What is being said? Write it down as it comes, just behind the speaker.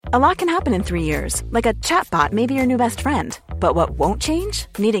A lot can happen in 3 years, like a chatbot may be your new best friend. But what won't change?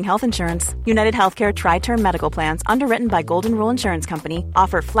 Needing health insurance. United Healthcare Tri-Term Medical Plans, underwritten by Golden Rule Insurance Company,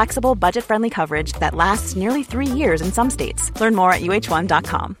 offer flexible, budget-friendly coverage that lasts nearly 3 years in some states. Learn more at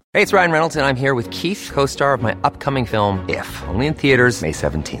uh1.com. Hey, it's Ryan Reynolds, and I'm here with Keith, co-star of my upcoming film, If, only in theaters May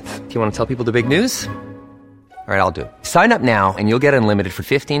 17th. Do you want to tell people the big news? All right, I'll do it. Sign up now and you'll get unlimited for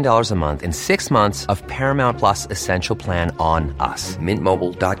 $15 a month and 6 months of Paramount Plus Essential Plan on us.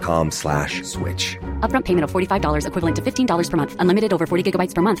 MintMobile.com/switch. Upfront payment of $45 equivalent to $15 per month. Unlimited over 40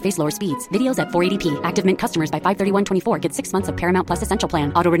 gigabytes per month. Face lower speeds. Videos at 480p. Active Mint customers by 531.24 get 6 months of Paramount Plus Essential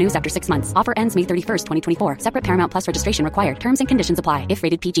Plan. Auto renews after 6 months. Offer ends May 31st, 2024. Separate Paramount Plus registration required. Terms and conditions apply if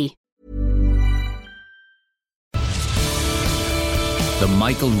rated PG. The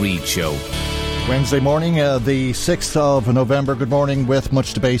Michael Reid Show. Wednesday morning, the 6th of November. Good morning, with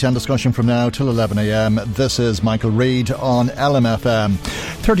much debate and discussion from now till 11 a.m. This is Michael Reid on LMFM.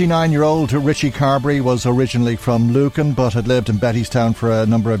 39-year-old Richie Carberry was originally from Lucan but had lived in Bettystown for a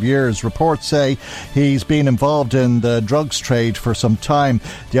number of years. Reports say he's been involved in the drugs trade for some time.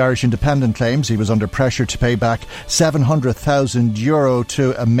 The Irish Independent claims he was under pressure to pay back €700,000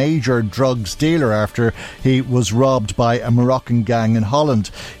 to a major drugs dealer after he was robbed by a Moroccan gang in Holland.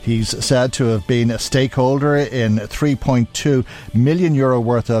 He's said to have been a stakeholder in €3.2 million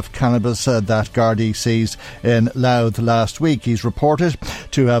worth of cannabis that Gardaí seized in Louth last week. He's reported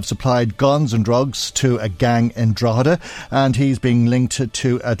to have supplied guns and drugs to a gang in Drogheda, and he's being linked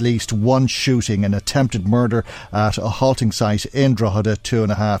to at least one shooting, an attempted murder at a halting site in Drogheda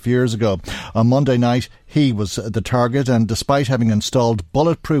 2.5 years ago. On Monday night, he was the target, and despite having installed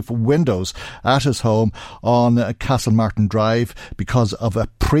bulletproof windows at his home on Castlemartin Drive because of a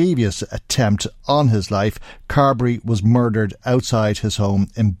previous attempt on his life, Carberry was murdered outside his home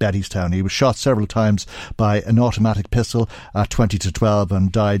in Bettystown. He was shot several times by an automatic pistol at 20 to 12 and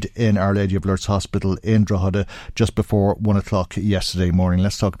died in Our Lady of Lourdes Hospital in Drogheda just before 1 o'clock yesterday morning.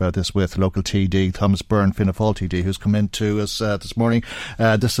 Let's talk about this with local TD Thomas Byrne, Fianna Fáil TD, who's come in to us this morning.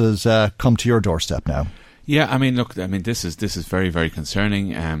 This has come to your doorstep now. Yeah, I mean, look, this is very, very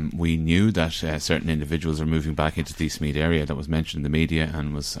concerning. We knew that certain individuals are moving back into the Eastmead area. That was mentioned in the media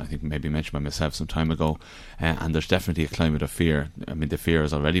and was, I think, maybe mentioned by myself some time ago. And there's definitely a climate of fear. I mean, the fear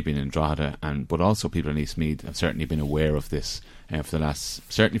has already been in Drogheda, but also people in Eastmead have certainly been aware of this for the last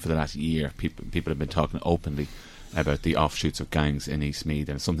year. People have been talking openly about the offshoots of gangs in Eastmead,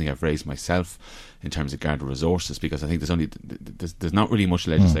 and it's something I've raised myself in terms of Garda resources, because I think there's not really much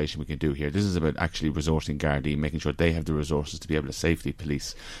legislation we can do here. This is about actually resourcing Gardaí, making sure they have the resources to be able to safely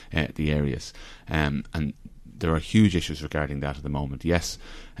police the areas, and there are huge issues regarding that at the moment. Yes,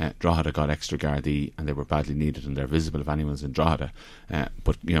 Drogheda got extra Gardaí and they were badly needed and they're visible if anyone's in Drogheda,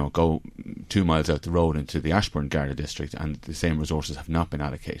 but go 2 miles out the road into the Ashbourne Garda district and the same resources have not been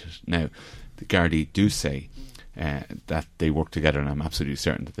allocated. Now, the Gardaí do say that they work together, and I'm absolutely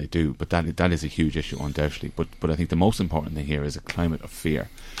certain that they do, but that is a huge issue, undoubtedly. But I think the most important thing here is a climate of fear.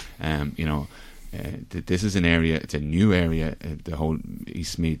 This is an area, it's a new area, the whole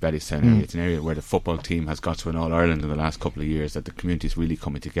Eastmead Bettystown area. It's an area where the football team has got to an All-Ireland in the last couple of years, that the community is really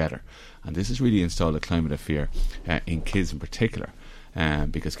coming together, and this has really installed a climate of fear in kids in particular,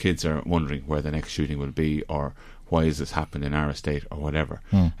 because kids are wondering where the next shooting will be, or why has this happened in our estate, or whatever.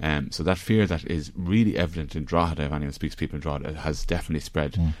 So that fear that is really evident in Drogheda, if anyone speaks to people in Drogheda, has definitely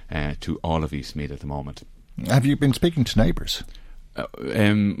spread to all of Eastmead at the moment. Have you been speaking to neighbours?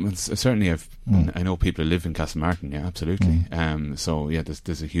 Certainly I know people who live in Castlemartin, yeah, absolutely. So yeah,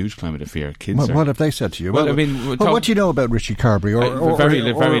 there's a huge climate of fear. Kids what have they said to you? Well, I mean, what do you know about Richie Carberry, very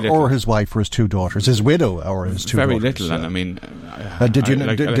little, or his wife, or his two daughters, his widow, or his two very daughters? Very little, and I mean,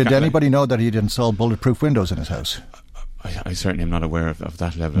 did anybody know that he'd installed bulletproof windows in his house? I certainly am not aware of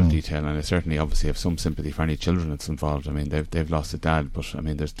that level of detail, and I certainly obviously have some sympathy for any children that's involved. I mean, they've lost a dad, but I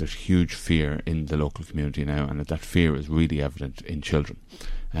mean, there's huge fear in the local community now, and that fear is really evident in children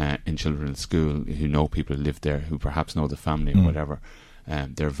in school who know people who live there, who perhaps know the family or whatever.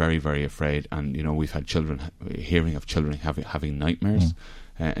 They're very, very afraid, and we've had hearing of children having nightmares.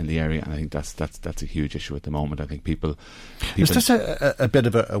 In the area, and I think that's a huge issue at the moment. I think people is this a bit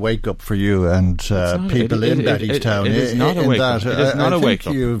of a wake up for you and people in Bettystown? It is not a wake up. It is not a wake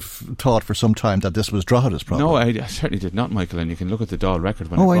up. You've thought for some time that this was Drogheda's problem. No, I certainly did not, Michael. And you can look at the Dáil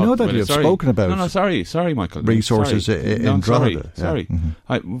record. I know that you've spoken about. No, sorry, Michael. Resources in Drogheda. Sorry.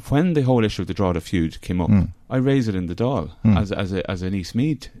 When the whole issue of the Drogheda feud came up, I raise it in the Dáil as an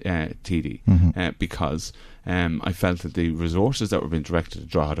Eastmead TD because I felt that the resources that were being directed to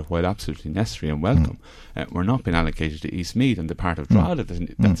Drogheda, while absolutely necessary and welcome, were not being allocated to Eastmead, and the part of Drogheda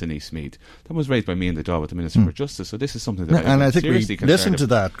that's in Eastmead that was raised by me in the Dáil with the Minister for Justice. So this is something that I think we listened to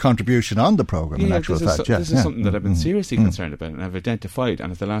that contribution on the programme. In actual fact, this is something that I've been seriously concerned about, and I've identified.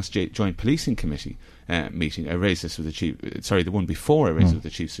 And at the last Joint Policing Committee meeting, I raised this with the one before I raised it with the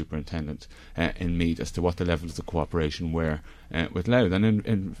Chief Superintendent in Meath as to what the levels of cooperation were with Louth. And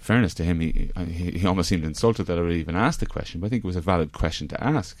in fairness to him, he almost seemed insulted that I would even ask the question, but I think it was a valid question to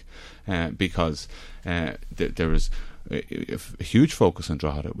ask because there was a huge focus on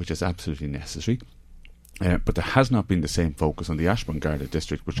Drogheda, which is absolutely necessary. But there has not been the same focus on the Ashbourne Garda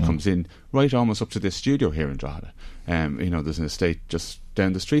district, which comes in right almost up to this studio here in Drogheda. There's an estate just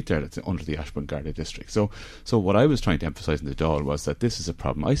down the street there that's under the Ashbourne Garda district. So what I was trying to emphasise in the Dáil was that this is a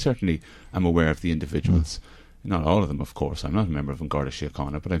problem. I certainly am aware of the individuals. Not all of them, of course. I'm not a member of An Garda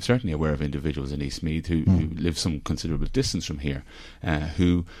Síochána, but I'm certainly aware of individuals in Eastmead who live some considerable distance from here,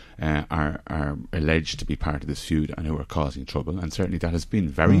 who are alleged to be part of this feud and who are causing trouble. And certainly that has been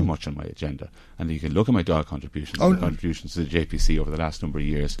very much on my agenda. And you can look at my Dáil contributions, the contributions to the JPC over the last number of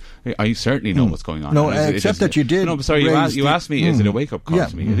years. I certainly know what's going on. No, except that you did. No, but sorry, you asked me, is it a wake-up call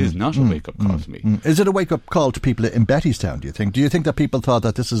to me? It is not a wake-up call to me. Is it a wake-up call to people in Bettystown, do you think? Do you think that people thought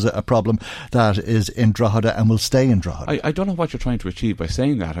that this is a problem that is in Drogheda and will stay in Drogheda? I don't know what you're trying to achieve by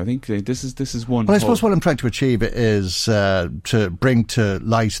saying that. I think this is one. Well, I suppose what I'm trying to achieve is to bring to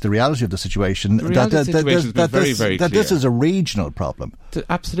light the reality of the situation. That this is a regional problem.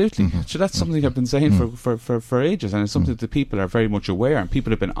 Absolutely. So that's something I've been saying for ages, and it's something that the people are very much aware, and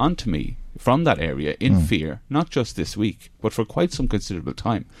people have been onto me from that area in fear, not just this week, but for quite some considerable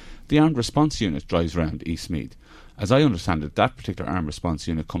time. The Armed Response Unit drives around Eastmead. As I understand it, that particular armed response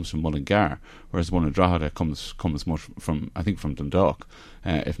unit comes from Mullingar, whereas one in Drogheda comes much from, I think, from Dundalk,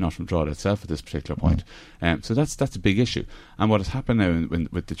 if not from Drogheda itself at this particular point. So that's a big issue. And what has happened now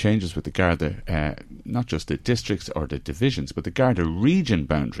with the changes with the Garda, not just the districts or the divisions, but the Garda region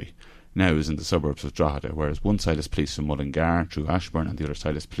boundary now is in the suburbs of Drogheda, whereas one side is policed from Mullingar through Ashbourne and the other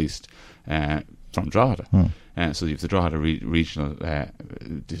side is policed from Drogheda. So you have the Drogheda regional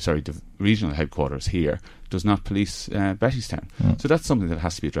headquarters here does not police Bettystown. So that's something that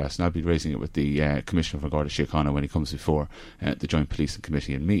has to be addressed, and I'll be raising it with the Commissioner for Garda Síochána when he comes before the Joint Policing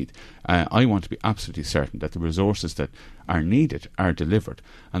Committee in Meath. I want to be absolutely certain that the resources that are needed are delivered,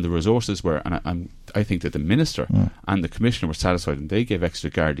 and the resources were, and I think that the Minister and the Commissioner were satisfied, and they gave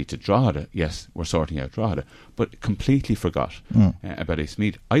extra Gardaí to Drogheda. Yes, we're sorting out Drogheda, but completely forgot about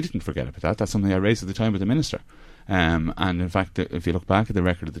Eastmead. I didn't forget about that. That's something I raised at the time with the Minister. And in fact, if you look back at the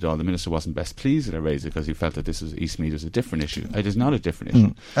record of the Dáil, the Minister wasn't best pleased that I raised it because he felt that this was Eastmead was a different issue. It is not a different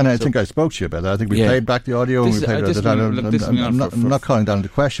issue. And I think I spoke to you about that. I think we played back the audio and we played it. I'm not calling that into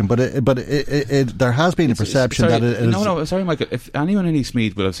question, but there has been a perception that it is... Sorry, Michael. If anyone in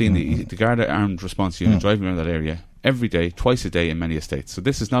Eastmead will have seen the Garda Armed Response Unit driving around that area every day, twice a day in many estates. So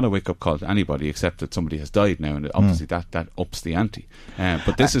this is not a wake-up call to anybody, except that somebody has died now, and obviously that ups the ante.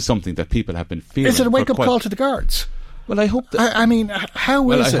 But this is something that people have been fearing. Is it a wake-up call to the guards? Well, I hope that... I mean, how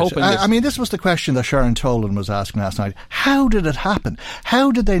is it? I mean, this was the question that Sharon Tolan was asking last night. How did it happen?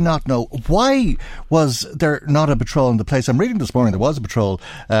 How did they not know? Why was there not a patrol in the place? I'm reading this morning there was a patrol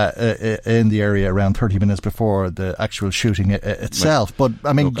in the area around 30 minutes before the actual shooting itself. But,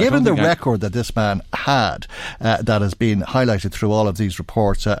 I mean, given the record that this man had, that has been highlighted through all of these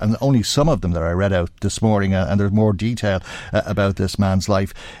reports, and only some of them that I read out this morning, and there's more detail about this man's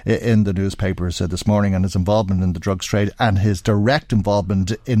life in the newspapers this morning, and his involvement in the drugs trade and his direct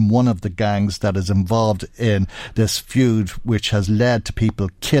involvement in one of the gangs that is involved in this feud, which has led to people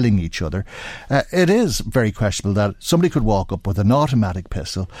killing each other. It is very questionable that somebody could walk up with an automatic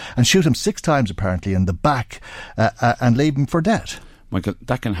pistol and shoot him 6 times apparently in the back and leave him for dead. Michael,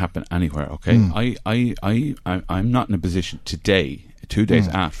 that can happen anywhere, okay? I'm not in a position today, 2 days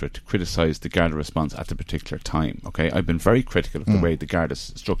after it, to criticise the Garda response at the particular time, okay? I've been very critical of the way the Garda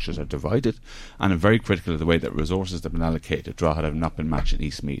structures are divided, and I'm very critical of the way that resources that have been allocated to Drogheda have not been matched in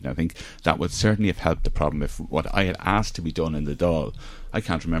Eastmead. And I think that would certainly have helped the problem if what I had asked to be done in the Dáil, I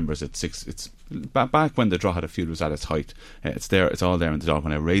can't remember, it's back when the Drogheda feud was at its height. It's all there in the Dáil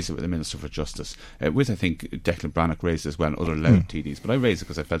when I raised it with the Minister for Justice, with I think Declan Brannock raised it as well and other Louth TDs, but I raised it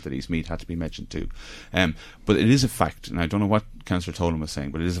because I felt that Eastmead had to be mentioned too. But it is a fact, and I don't know what Councillor Tolan was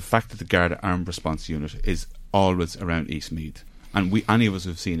saying, but it is a fact that the Garda Armed Response Unit is always around Eastmead. And any of us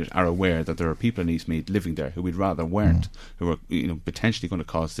who've seen it are aware that there are people in Eastmead living there who we'd rather weren't, who are potentially going to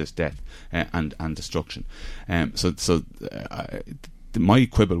cause this death and destruction. my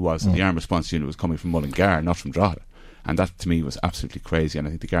quibble was that the armed response unit was coming from Mullingar, not from Drogheda. And that to me was absolutely crazy, and I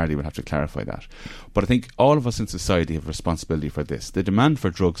think the Gardaí would have to clarify that. But I think all of us in society have responsibility for this. The demand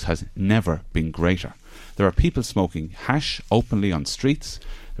for drugs has never been greater. There are people smoking hash openly on streets.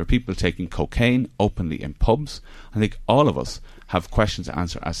 There are people taking cocaine openly in pubs. I think all of us have questions to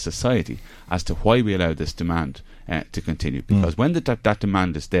answer as society as to why we allow this demand to continue. Because when that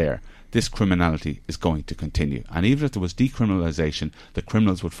demand is there, this criminality is going to continue. And even if there was decriminalisation, the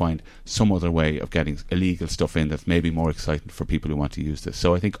criminals would find some other way of getting illegal stuff in that's maybe more exciting for people who want to use this.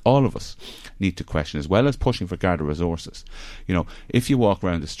 So I think all of us need to question, as well as pushing for Garda resources. You know, if you walk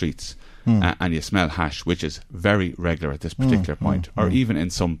around the streets and you smell hash, which is very regular at this particular point, or even in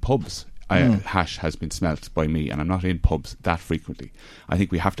some pubs, hash has been smelt by me, and I'm not in pubs that frequently. I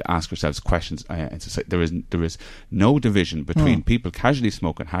think we have to ask ourselves questions. There is no division between people casually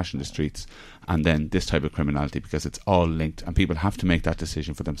smoking hash in the streets and then this type of criminality, because it's all linked, and people have to make that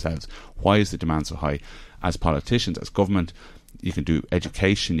decision for themselves. Why is the demand so high? As politicians, as government, you can do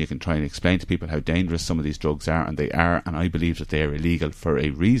education, you can try and explain to people how dangerous some of these drugs are, and they are, and I believe that they are illegal for a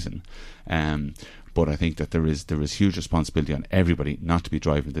reason. But I think that there is huge responsibility on everybody not to be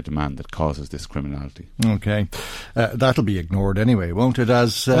driving the demand that causes this criminality. Okay. That'll be ignored anyway, won't it?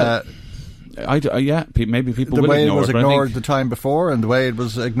 As maybe people will ignore it. The way it was ignored the time before, and the way it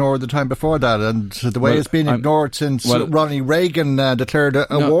was ignored the time before that, and the way it's been ignored since Ronnie Reagan declared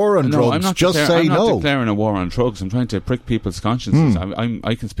a war on drugs. I'm not declaring a war on drugs. I'm trying to prick people's consciences.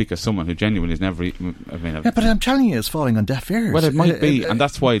 I can speak as someone who genuinely has never... but I'm telling you, it's falling on deaf ears. Well, it might be, and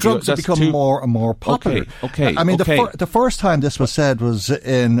that's why... Drugs have become more and more popular. Okay. I mean, the first time this was said was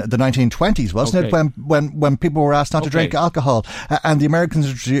in the 1920s, wasn't it? When people were asked not to drink alcohol, and the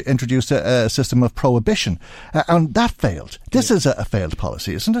Americans introduced a system of prohibition, and that failed. This is a failed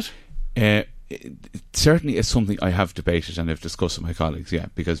policy, isn't it? It certainly is something I have debated and have discussed with my colleagues,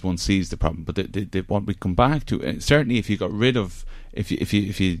 because one sees the problem. But what we come back to, certainly if you got rid of, if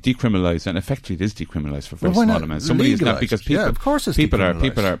you decriminalise, and effectively it is decriminalised for very small amounts. Somebody is not, because people, of course it's people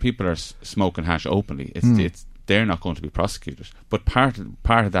are smoking hash openly. It's they're not going to be prosecuted. But part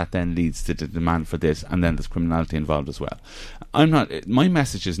of that then leads to the demand for this, and then there's criminality involved as well. My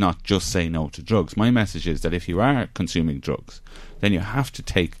message is not just say no to drugs. My message is that if you are consuming drugs, then you have to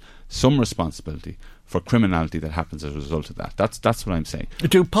take some responsibility for criminality that happens as a result of that. That's what I'm saying.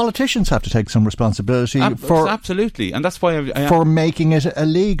 Do politicians have to take some responsibility for... Absolutely, and that's why for making it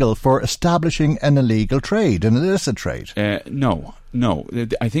illegal, for establishing an illegal trade, an illicit trade? No.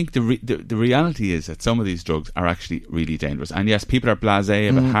 I think the reality is that some of these drugs are actually really dangerous. And yes, people are blasé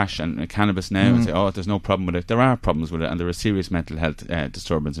about hash and cannabis now and say, there's no problem with it. There are problems with it, and there are serious mental health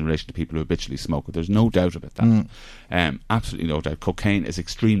disturbance in relation to people who habitually smoke it. There's no doubt about that. Absolutely no doubt. Cocaine is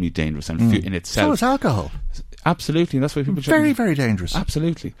extremely dangerous and in itself. So is alcohol. Absolutely, and that's why people... Very, very dangerous.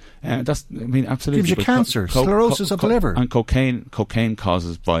 Absolutely. Absolutely. Gives you cancer, sclerosis of the liver. And cocaine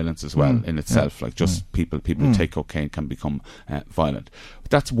causes violence as well in itself. Like just people who take cocaine can become violent.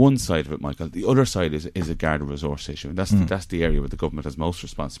 But that's one side of it, Michael. The other side is a Garda resource issue. And that's the area where the government has most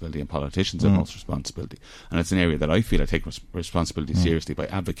responsibility and politicians have most responsibility. And it's an area that I feel I take responsibility seriously by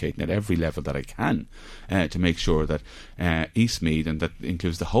advocating at every level that I can to make sure that Eastmead, and that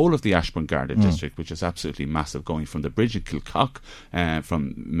includes the whole of the Ashbourne Garda district, which is absolutely massive, going from the bridge in Kilcock,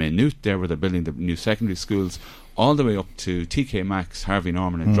 from Maynooth there where they're building the new secondary schools, all the way up to TK Maxx, Harvey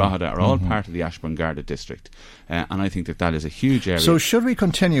Norman and Drogheda are all part of the Ashbourne Garda district, and I think that is a huge area. So should we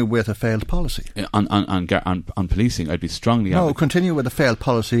continue with a failed policy on policing? I'd be strongly continue with a failed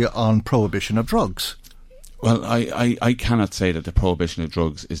policy on prohibition of drugs. Well, I cannot say that the prohibition of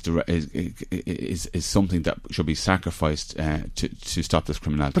drugs is something that should be sacrificed to stop this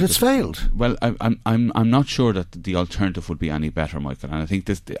criminality. But it's failed. Well, I'm not sure that the alternative would be any better, Michael. And I think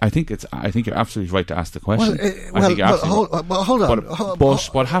you're absolutely right to ask the question. Hold on. But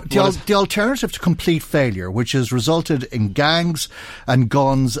what happened? The alternative to complete failure, which has resulted in gangs and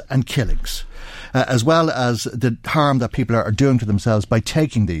guns and killings, as well as the harm that people are doing to themselves by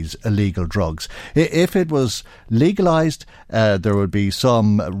taking these illegal drugs. If it was legalised, there would be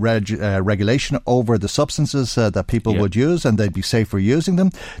some regulation over the substances that people would use, and they'd be safer using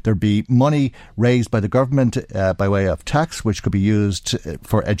them. There'd be money raised by the government by way of tax, which could be used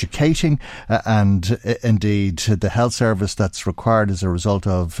for educating and indeed the health service that's required as a result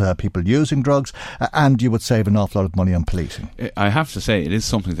of people using drugs, and you would save an awful lot of money on policing. I have to say, it is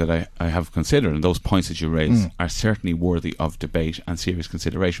something that I have considered, and those points that you raise are certainly worthy of debate and serious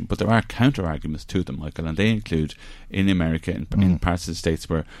consideration. But there are counter arguments to them, Michael, and they include in America, in parts of the states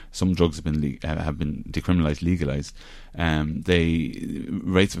where some drugs have been decriminalised, legalised, the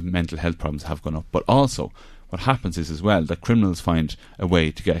rates of mental health problems have gone up. But also, what happens is as well that criminals find a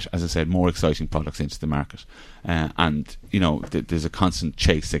way to get, as I said, more exciting products into the market, and there's a constant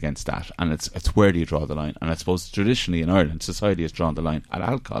chase against that, and it's where do you draw the line? And I suppose traditionally in Ireland, society has drawn the line at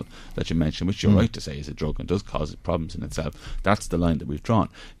alcohol that you mentioned, which you're right to say is a drug and does cause problems in itself. That's the line that we've drawn.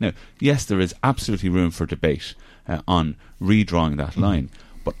 Now, yes, there is absolutely room for debate on redrawing that line.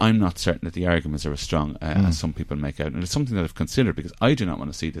 But I'm not certain that the arguments are as strong as some people make out. And it's something that I've considered, because I do not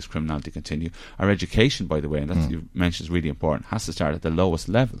want to see this criminality continue. Our education, by the way, and that you mentioned is really important, has to start at the lowest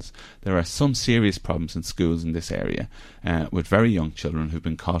levels. There are some serious problems in schools in this area with very young children who've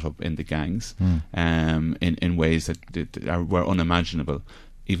been caught up in the gangs in ways that were unimaginable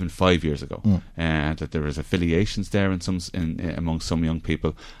even 5 years ago, that there is affiliations there among some young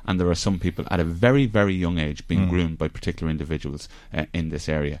people, and there are some people at a very, very young age being groomed by particular individuals in this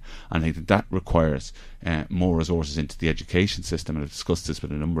area. And I think that requires more resources into the education system, and I've discussed this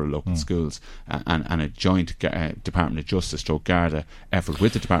with a number of local schools, and a joint Department of Justice Garda effort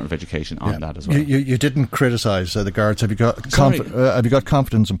with the Department of Education on that as well. You didn't criticise the guards. Have you got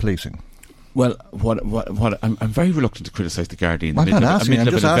confidence in policing? Well, I'm very reluctant to criticise the Gardaí in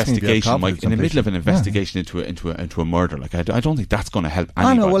the middle of an investigation into a murder. Like I don't think that's going to help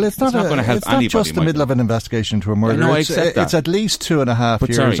anybody. I know. Well, it's not just the middle of an investigation into a murder. No, it's at least 2.5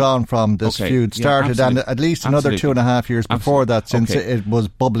 years on from this feud started, and at least another 2.5 years before that, since it was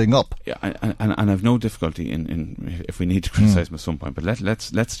bubbling up. Yeah, and I've no difficulty in if we need to criticise them at some point. But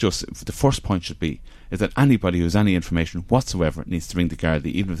let's just, the first point should be is that anybody who has any information whatsoever needs to ring the Gardaí,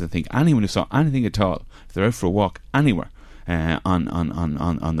 even if they think anyone who saw anything at all, if they're out for a walk anywhere on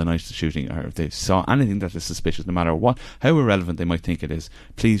the night of the shooting, or if they saw anything that is suspicious, no matter how irrelevant they might think it is,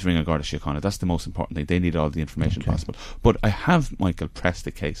 please ring a Garda Síochána. That's the most important thing. They need all the information possible. But I have, Michael, pressed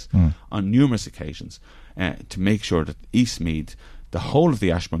the case on numerous occasions to make sure that East Meath, the whole of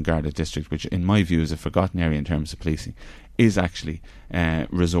the Ashbourne Garda district, which in my view is a forgotten area in terms of policing, is actually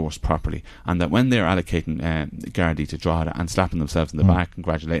resourced properly, and that when they're allocating Gardaí to Drogheda and slapping themselves in the back,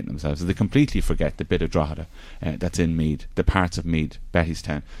 congratulating themselves, they completely forget the bit of Drogheda that's in Meath, the parts of Meath,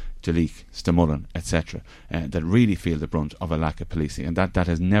 Bettystown, Duleek, Stamullen, etc., that really feel the brunt of a lack of policing, and that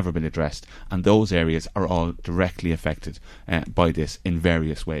has never been addressed, and those areas are all directly affected by this in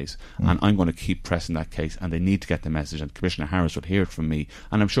various ways. And I'm going to keep pressing that case, and they need to get the message, and Commissioner Harris will hear it from me,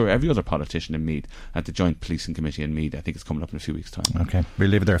 and I'm sure every other politician in Meath at the Joint Policing Committee in Meath. I think it's coming up in a few weeks' time. Okay, we'll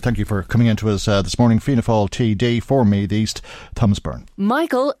leave it there. Thank you for coming in to us this morning. Fianna Fáil TD for Meath East, Thomas Byrne.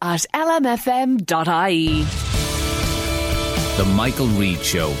 Michael at lmfm.ie. The Michael Reid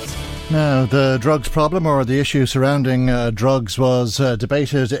Show. Now, the drugs problem, or the issue surrounding drugs, was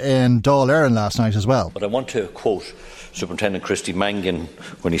debated in Dáil Éireann last night as well. But I want to quote Superintendent Christy Mangan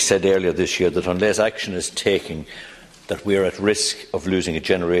when he said earlier this year that unless action is taken, that we are at risk of losing a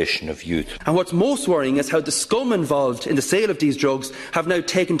generation of youth. And what's most worrying is how the scum involved in the sale of these drugs have now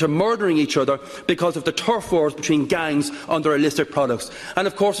taken to murdering each other because of the turf wars between gangs on their illicit products. And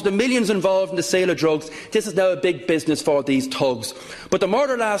of course, with the millions involved in the sale of drugs, this is now a big business for these thugs. But the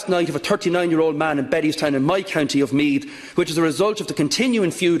murder last night of a 39-year-old man in Bettystown in my county of Meath, which is a result of the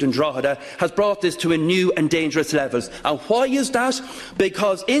continuing feud in Drogheda, has brought this to a new and dangerous levels. And why is that?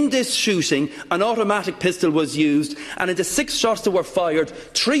 Because in this shooting, an automatic pistol was used, and in the 6 shots that were fired,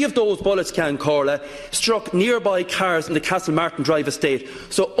 3 of those bullets, Can Corla, struck nearby cars in the Castlemartin Drive estate.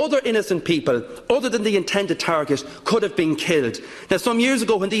 So other innocent people, other than the intended target, could have been killed. Now, some years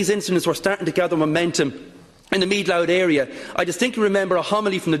ago, when these incidents were starting to gather momentum in the Meath Louth area, I distinctly remember a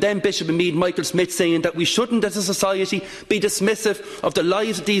homily from the then Bishop of Meath, Michael Smith, saying that we shouldn't as a society be dismissive of the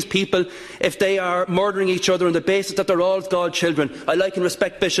lives of these people if they are murdering each other on the basis that they're all God's children. I like and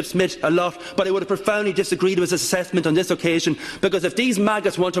respect Bishop Smith a lot, but I would have profoundly disagreed with his assessment on this occasion, because if these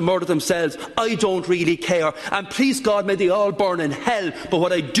maggots want to murder themselves, I don't really care, and please God may they all burn in hell. But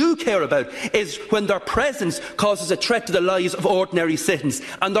what I do care about is when their presence causes a threat to the lives of ordinary citizens,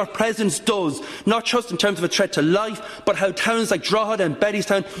 and their presence does, not just in terms of a threat to life, but how towns like Drogheda and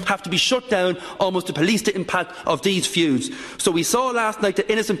Bettystown have to be shut down almost to police the impact of these feuds. So we saw last night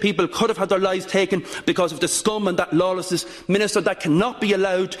that innocent people could have had their lives taken because of the scum and that lawlessness. Minister, that cannot be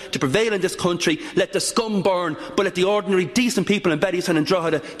allowed to prevail in this country. Let the scum burn, but let the ordinary decent people in Bettystown and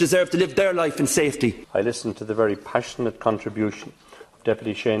Drogheda deserve to live their life in safety. I listened to the very passionate contribution of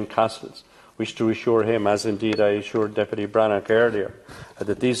Deputy Shane Castles. Wish to assure him, as indeed I assured Deputy Brannock earlier,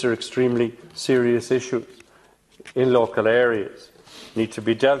 that these are extremely serious issues in local areas, need to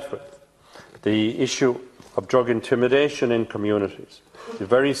be dealt with. The issue of drug intimidation in communities is a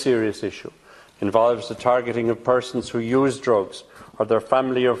very serious issue. Involves the targeting of persons who use drugs or their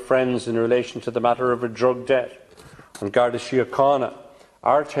family or friends in relation to the matter of a drug debt. And Garda Síochána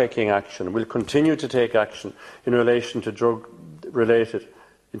are taking action, will continue to take action in relation to drug-related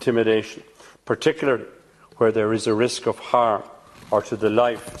intimidation, particularly where there is a risk of harm or to the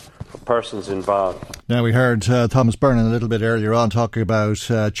life of persons involved. Now, we heard Thomas Byrne a little bit earlier on talking about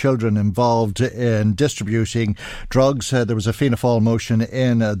children involved in distributing drugs. There was a Fianna Fáil motion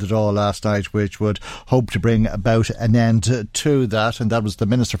in the Dáil last night which would hope to bring about an end to that, and that was the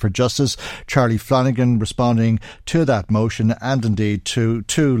Minister for Justice, Charlie Flanagan, responding to that motion, and indeed to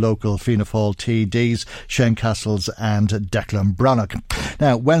two local Fianna Fáil TDs, Shane Castles and Declan Brannock.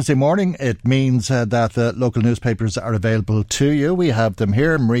 Now, Wednesday morning, it means that the local newspapers are available to you. We have them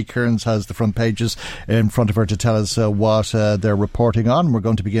here. Marie Kearns has the front pages in front of her to tell us what they're reporting on. We're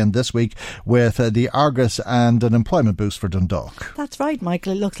going to begin this week with the Argus and an employment boost for Dundalk. That's right,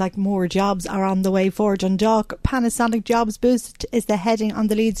 Michael. It looks like more jobs are on the way for Dundalk. Panasonic Jobs Boost is the heading on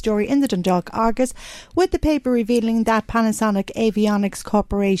the lead story in the Dundalk Argus, with the paper revealing that Panasonic Avionics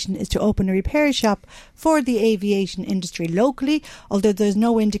Corporation is to open a repair shop for the aviation industry locally. Although there's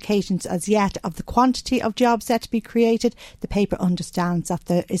no indications as yet of the quantity of jobs set to be created, the paper understands that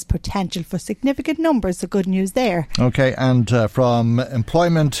there is potential for significant numbers. So good news there. OK, and from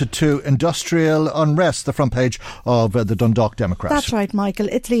employment to industrial unrest, the front page of the Dundalk Democrat. That's right, Michael.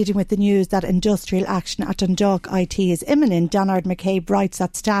 It's leading with the news that industrial action at Dundalk IT is imminent. Donard McCabe writes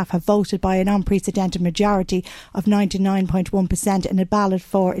that staff have voted by an unprecedented majority of 99.1% in a ballot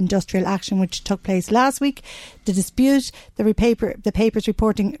for industrial action which took place last week. The dispute, the paper's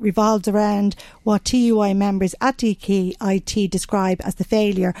reporting, revolves around what TUI members at DKIT describe as the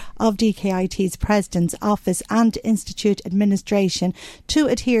failure of DKIT's President's Office and Institute Administration to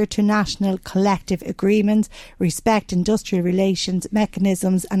adhere to national collective agreements, respect industrial relations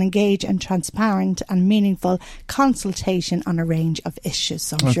mechanisms and engage in transparent and meaningful consultation on a range of issues.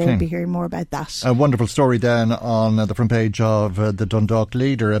 So I'm sure we'll be hearing more about that. A wonderful story then on the front page of the Dundalk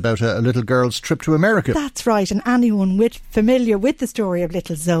Leader about a little girl's trip to America. That's right, and anyone familiar with the story of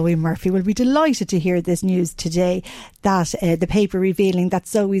little Zoe Murphy will be delighted to hear this news today, that the paper revealing that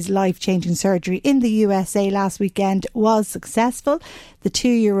Zoe's life-changing surgery in the USA last weekend was successful. The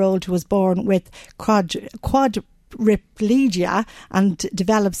 2-year-old was born with quadriplegia and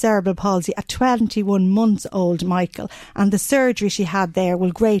developed cerebral palsy at 21 months old, Michael, and the surgery she had there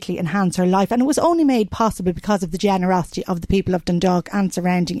will greatly enhance her life, and it was only made possible because of the generosity of the people of Dundalk and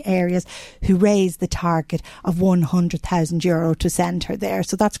surrounding areas who raised the target of €100,000 to send her there.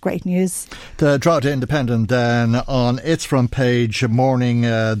 So that's great news. The Drogheda Independent then on its front page mourning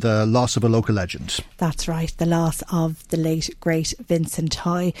the loss of a local legend. That's right, the loss of the late great Vincent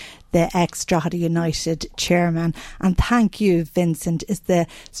Hoy, the ex-Drogheda United chairman. And thank you, Vincent, is the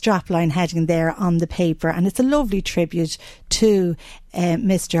strapline heading there on the paper. And it's a lovely tribute to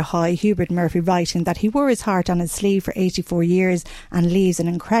Mr. Hoy, Hubert Murphy, writing that he wore his heart on his sleeve for 84 years and leaves an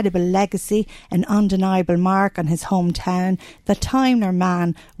incredible legacy, an undeniable mark on his hometown that time nor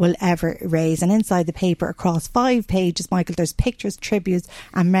man will ever erase. And inside the paper, across 5 pages, Michael, there's pictures, tributes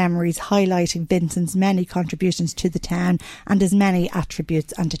and memories highlighting Vincent's many contributions to the town and his many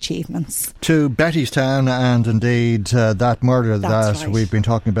attributes and achievements. To Bettystown and indeed that murder that we've been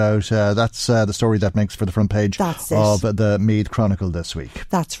talking about, that's the story that makes for the front page of the Meath Chronicle this week.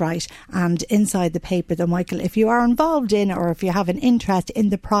 That's right. And inside the paper though, Michael, if you are involved in or if you have an interest in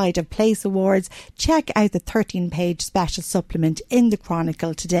the Pride of Place Awards, check out the 13-page special supplement in the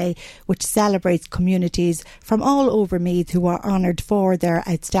Chronicle today, which celebrates communities from all over Meath who are honoured for their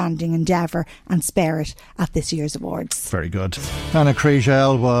outstanding endeavour and spirit at this year's awards. Very good. Anna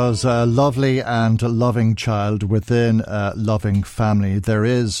Kriegel was a lovely and loving child within a loving family. There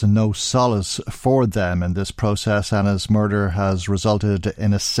is no solace for them in this process. Anna's murder has resulted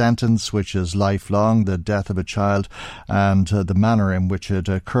in a sentence which is lifelong. The death of a child and the manner in which it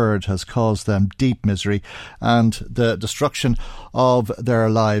occurred has caused them deep misery and the destruction of their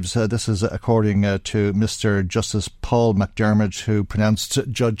lives. This is according to Mr. Justice Paul McDermott, who pronounced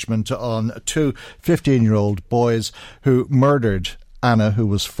judgment on 2 15-year-old boys who murdered Anna, who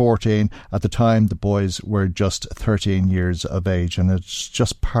was 14 at the time. The boys were just 13 years of age, and it's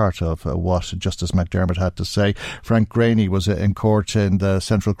just part of what Justice McDermott had to say. Frank Graney was in court in the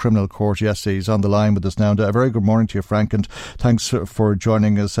Central Criminal Court yesterday. He's on the line with us now. A very good morning to you, Frank, and thanks for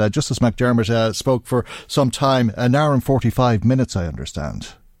joining us. Justice McDermott spoke for some time, an hour and 45 minutes, I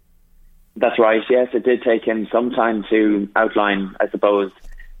understand. That's right, yes. It did take him some time to outline, I suppose,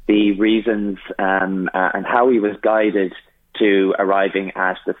 the reasons and how he was guided to arriving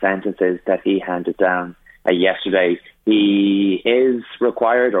at the sentences that he handed down yesterday. He is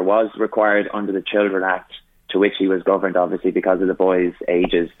required, or was required, under the Children Act, to which he was governed, obviously, because of the boys'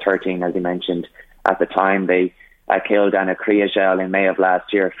 ages, 13, as he mentioned, at the time. They killed Anna Kriagel in May of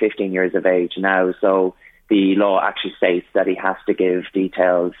last year, 15 years of age now. So the law actually states that he has to give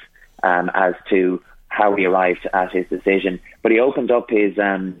details as to how he arrived at his decision. But he opened up his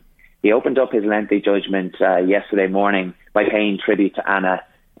lengthy judgment yesterday morning by paying tribute to Anna,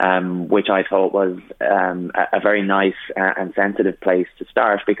 which I thought was a very nice and sensitive place to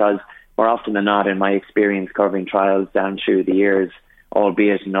start, because more often than not, in my experience covering trials down through the years,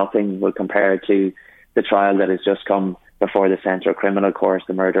 albeit nothing will compare to the trial that has just come before the Central Criminal Court,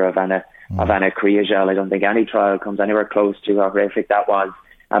 the murder of Anna Kriagel. I don't think any trial comes anywhere close to how horrific that was.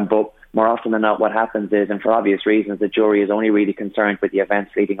 But more often than not, what happens is, and for obvious reasons, the jury is only really concerned with the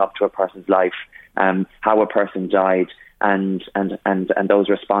events leading up to a person's life, how a person died, and those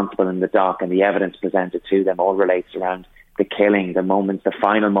responsible in the dock, and the evidence presented to them all relates around the killing, the moments, the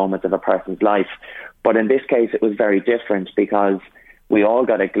final moments of a person's life. But in this case, it was very different, because we all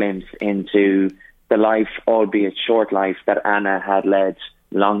got a glimpse into the life, albeit short life, that Anna had led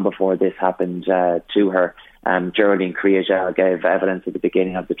long before this happened to her. Geraldine Kriagel gave evidence at the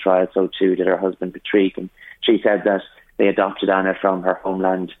beginning of the trial, so too did her husband Patrick, and she said that they adopted Anna from her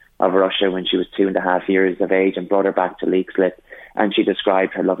homeland of Russia when she was 2.5 years of age and brought her back to Leixlip. And she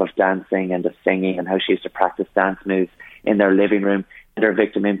described her love of dancing and of singing and how she used to practice dance moves in their living room. And her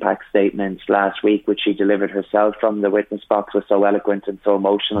victim impact statement last week, which she delivered herself from the witness box, was so eloquent and so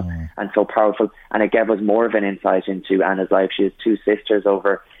emotional and so powerful. And it gave us more of an insight into Anna's life. She has 2 sisters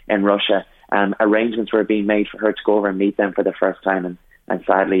over in Russia. Arrangements were being made for her to go over and meet them for the first time. And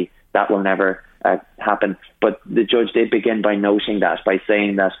sadly, that will never happen. But the judge did begin by noting that, by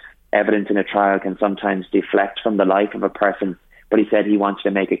saying that evidence in a trial can sometimes deflect from the life of a person. But he said he wanted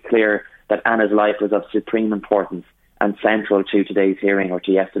to make it clear that Anna's life was of supreme importance and central to today's hearing, or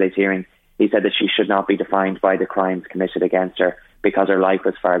to yesterday's hearing. He said that she should not be defined by the crimes committed against her, because her life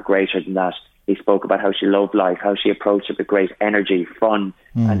was far greater than that. He spoke about how she loved life, how she approached it with great energy, fun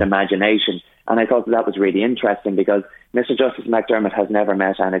and imagination. And I thought that was really interesting, because Mr. Justice McDermott has never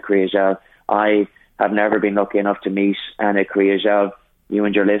met Anna Kriagel. I have never been lucky enough to meet Anna Kriagel. You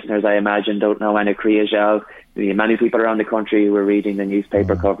and your listeners, I imagine, don't know Anna Kriagel. Many people around the country who were reading the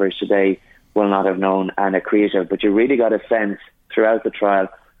newspaper coverage today will not have known Anna Kriagel. But you really got a sense throughout the trial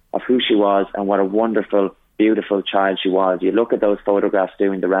of who she was and what a wonderful, beautiful child she was. You look at those photographs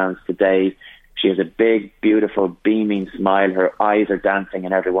doing the rounds today. She has a big, beautiful, beaming smile. Her eyes are dancing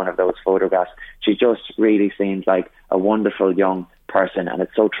in every one of those photographs. She just really seems like a wonderful young person, and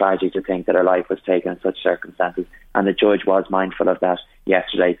it's so tragic to think that her life was taken in such circumstances. And the judge was mindful of that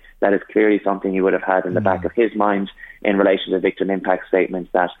yesterday. That is clearly something he would have had in the back of his mind in relation to victim impact statements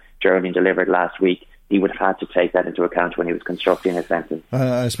that Geraldine delivered last week. He would have had to take that into account when he was constructing his sentence.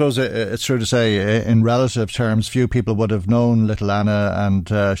 I suppose it's true to say, in relative terms, few people would have known little Anna,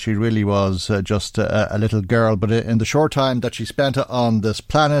 and she really was just a little girl. But in the short time that she spent on this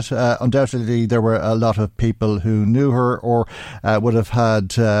planet, undoubtedly there were a lot of people who knew her or would have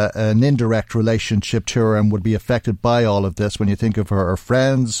had an indirect relationship to her and would be affected by all of this. When you think of her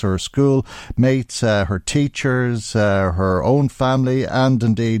friends, her school mates, her teachers, her own family, and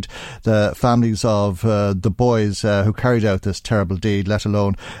indeed the families of the boys who carried out this terrible deed, let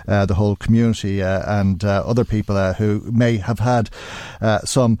alone the whole community and other people who may have had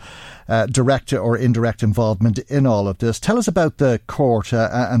some direct or indirect involvement in all of this. Tell us about the court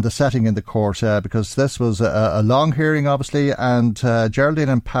and the setting in the court, because this was a long hearing, obviously, and Geraldine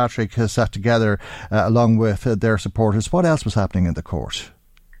and Patrick sat together along with their supporters. What else was happening in the court?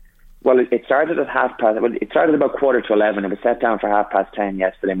 Well, it started at it started about 11:15. It was set down for 10:30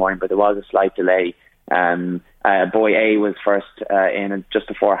 yesterday morning, but there was a slight delay. Boy A was first in just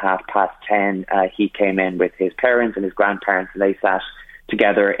before 10:30. He came in with his parents and his grandparents, and they sat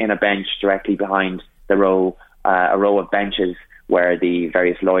together in a bench directly behind a row of benches where the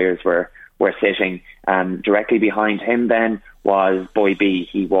various lawyers were sitting. Directly behind him then was Boy B.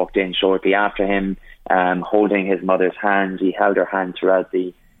 He walked in shortly after him, holding his mother's hand. He held her hand throughout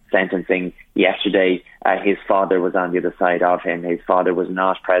the sentencing yesterday. His father was on the other side of him. His father was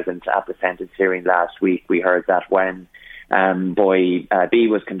not present at the sentence hearing last week. We heard that when Boy B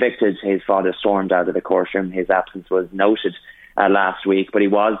was convicted, his father stormed out of the courtroom. His absence was noted last week, but he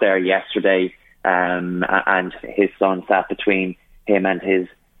was there yesterday, and his son sat between him and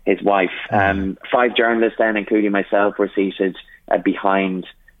his wife. 5 journalists then, including myself, were seated behind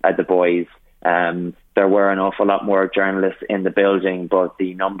the boys. There were an awful lot more journalists in the building, but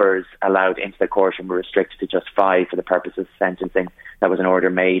the numbers allowed into the courtroom were restricted to just 5 for the purpose of sentencing. That was an order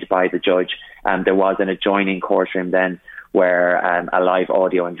made by the judge. There was an adjoining courtroom then where a live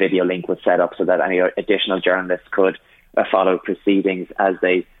audio and video link was set up so that any additional journalists could follow proceedings as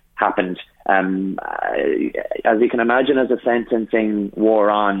they happened. As you can imagine, as the sentencing wore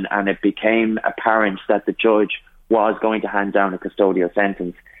on and it became apparent that the judge was going to hand down a custodial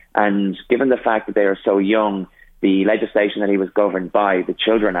sentence, and given the fact that they are so young, the legislation that he was governed by, the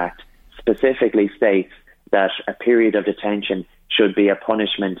Children Act, specifically states that a period of detention should be a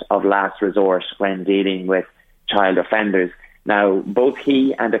punishment of last resort when dealing with child offenders. Now, both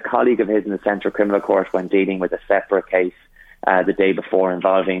he and a colleague of his in the Central Criminal Court, when dealing with a separate case the day before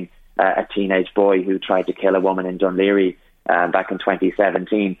involving a teenage boy who tried to kill a woman in Dunleary back in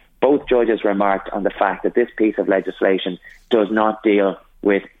 2017, both judges remarked on the fact that this piece of legislation does not deal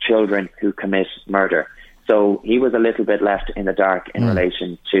with children who commit murder. So he was a little bit left in the dark in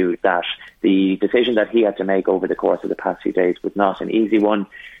relation to that. The decision that he had to make over the course of the past few days was not an easy one,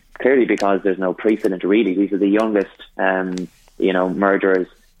 clearly because there's no precedent really. These are the youngest murderers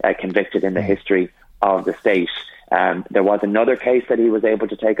convicted in the history of the state. There was another case that he was able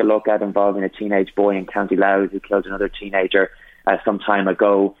to take a look at involving a teenage boy in County Louth who killed another teenager some time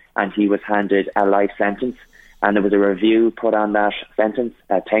ago, and he was handed a life sentence. And there was a review put on that sentence,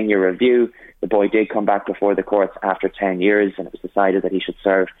 a 10-year review. The boy did come back before the courts after 10 years, and it was decided that he should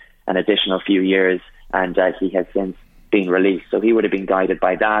serve an additional few years, and he has since been released. So he would have been guided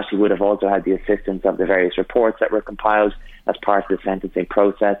by that. He would have also had the assistance of the various reports that were compiled as part of the sentencing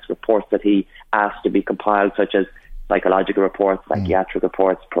process, reports that he asked to be compiled, such as psychological reports, psychiatric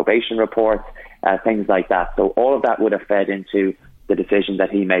reports, probation reports, things like that. So all of that would have fed into the decision that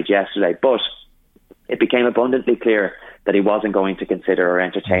he made yesterday. But it became abundantly clear that he wasn't going to consider or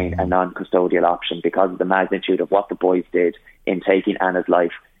entertain a non-custodial option because of the magnitude of what the boys did in taking Anna's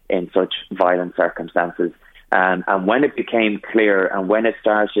life in such violent circumstances. And when it became clear and when it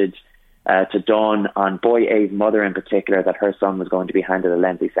started to dawn on boy A's mother in particular that her son was going to be handed a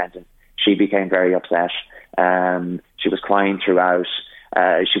lengthy sentence, she became very upset. She was crying throughout.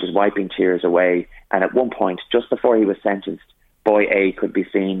 She was wiping tears away. And at one point, just before he was sentenced, boy A could be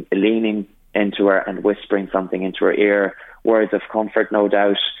seen leaning into her and whispering something into her ear, words of comfort, no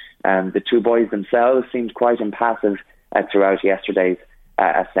doubt. The two boys themselves seemed quite impassive throughout yesterday's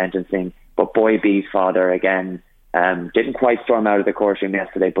sentencing, but boy B's father, again, didn't quite storm out of the courtroom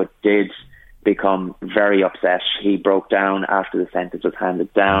yesterday, but did become very upset. He broke down after the sentence was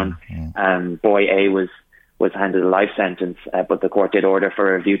handed down. Boy A was handed a life sentence, but the court did order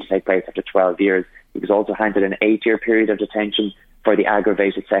for a review to take place after 12 years. He was also handed an 8-year period of detention for the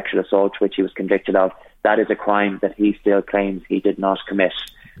aggravated sexual assault which he was convicted of. That is a crime that he still claims he did not commit.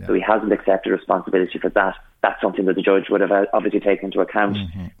 So he hasn't accepted responsibility for that. That's something that the judge would have obviously taken into account.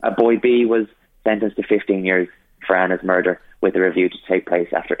 Boy B was sentenced to 15 years for Anna's murder, with a review to take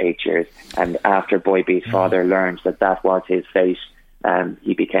place after 8 years. And after boy B's father learned that that was his fate,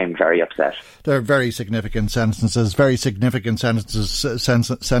 he became very upset. They're very significant sentences,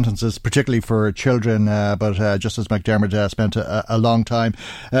 particularly for children. But Justice McDermott spent a long time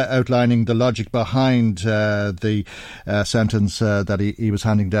outlining the logic behind the sentence that he was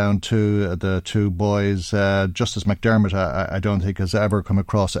handing down to the two boys. Justice McDermott, I don't think, has ever come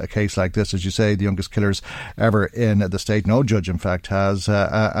across a case like this. As you say, the youngest killers ever in the state. No judge, in fact, has.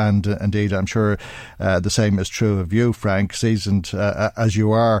 And indeed, I'm sure the same is true of you, Frank, seasoned as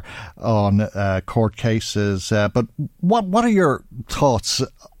you are on court cases. But what are your thoughts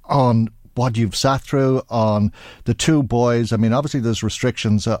on what you've sat through on the two boys? I mean, obviously there's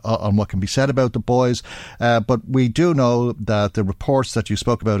restrictions on what can be said about the boys, but we do know that the reports that you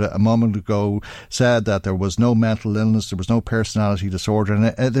spoke about a moment ago said that there was no mental illness, there was no personality disorder,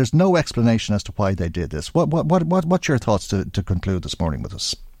 and there's no explanation as to why they did this. What's your thoughts to conclude this morning with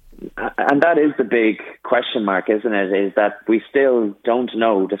us? And that is the big question mark, isn't it? Is that we still don't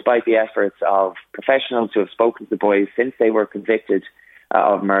know, despite the efforts of professionals who have spoken to the boys since they were convicted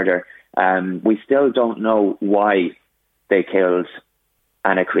of murder, we still don't know why they killed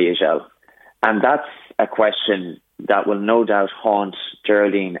Anna Kriagel. And that's a question that will no doubt haunt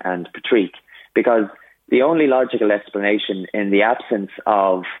Geraldine and Patrick, because the only logical explanation in the absence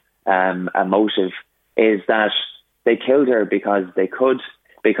of a motive is that they killed her because they could,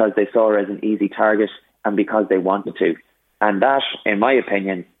 because they saw her as an easy target, and because they wanted to. And that, in my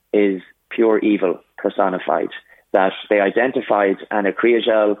opinion, is pure evil personified. That they identified Anna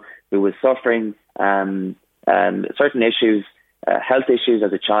Kriagel, who was suffering certain issues, health issues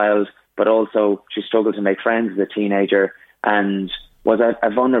as a child, but also she struggled to make friends as a teenager and was a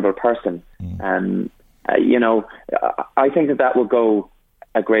vulnerable person. I think that will go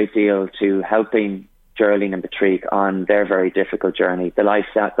a great deal to helping Geraldine and Patrick on their very difficult journey, the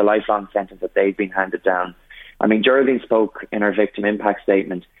lifelong sentence that they've been handed down. I mean, Geraldine spoke in her victim impact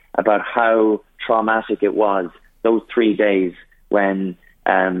statement about how traumatic it was those 3 days when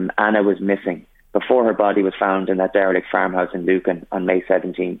Anna was missing before her body was found in that derelict farmhouse in Lucan on May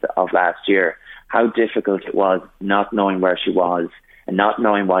 17th of last year. How difficult it was not knowing where she was and not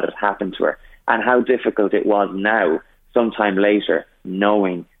knowing what had happened to her, and how difficult it was now, sometime later,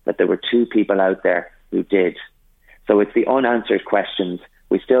 knowing that there were 2 people out there who did. So it's the unanswered questions.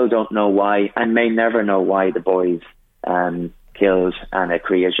 We still don't know why, and may never know why the boys killed Anna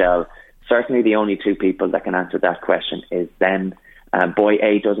Kriagel. Certainly the only 2 people that can answer that question is them. Boy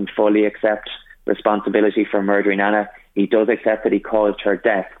A doesn't fully accept responsibility for murdering Anna. He does accept that he caused her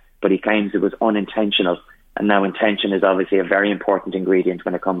death, but he claims it was unintentional. And now intention is obviously a very important ingredient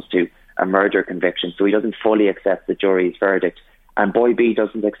when it comes to a murder conviction. So he doesn't fully accept the jury's verdict. And boy B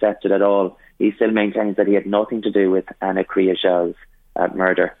doesn't accept it at all. He still maintains that he had nothing to do with Anna Kriagel's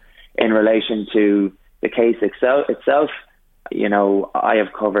murder. In relation to the case itself, you know, I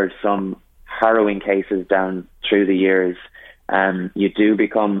have covered some harrowing cases down through the years. You do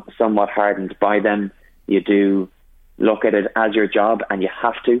become somewhat hardened by them. You do look at it as your job, and you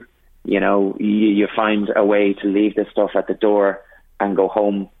have to. You know, you find a way to leave this stuff at the door and go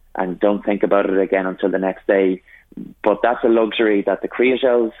home and don't think about it again until the next day. But that's a luxury that the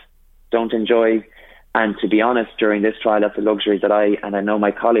Kriagels don't enjoy. And to be honest, during this trial, that's a luxury that I know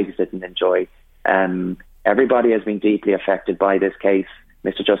my colleagues didn't enjoy. Everybody has been deeply affected by this case.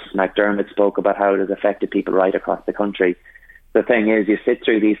 Mr. Justice McDermott spoke about how it has affected people right across the country. The thing is, you sit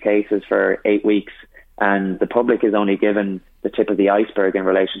through these cases for 8 weeks and the public is only given the tip of the iceberg in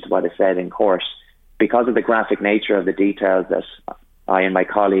relation to what is said in court. Because of the graphic nature of the details that I and my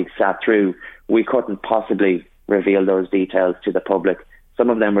colleagues sat through, we couldn't possibly reveal those details to the public. Some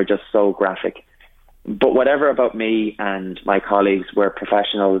of them were just so graphic. But whatever about me and my colleagues, we're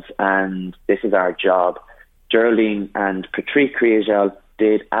professionals and this is our job. Geraldine and Patrick Kriagel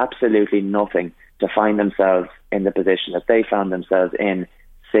did absolutely nothing to find themselves in the position that they found themselves in,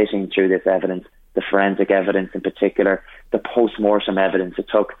 sitting through this evidence, the forensic evidence in particular, the post-mortem evidence. It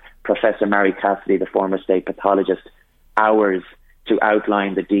took Professor Mary Cassidy, the former state pathologist, hours to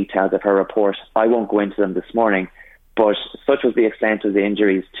outline the details of her report. I won't go into them this morning, but such was the extent of the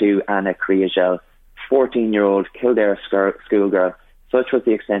injuries to Anna Kriagel, 14-year-old Kildare schoolgirl. Such was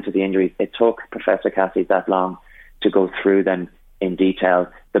the extent of the injuries. It took Professor Cassidy that long to go through them in detail.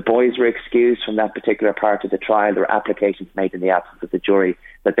 The boys were excused from that particular part of the trial. There were applications made in the absence of the jury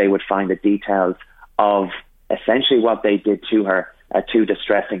that they would find the details of essentially what they did to her too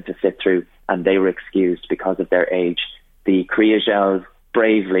distressing to sit through, and they were excused because of their age. The Kriagels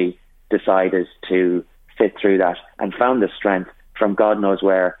bravely decided to sit through that and found the strength from God knows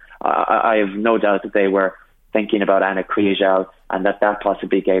where. I have no doubt that they were thinking about Anna Kriagel and that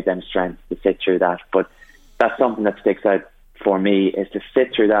possibly gave them strength to sit through that. But that's something that sticks out for me, is to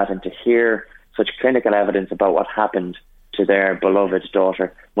sit through that and to hear such clinical evidence about what happened to their beloved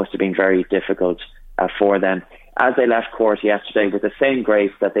daughter must have been very difficult for them. As they left court yesterday with the same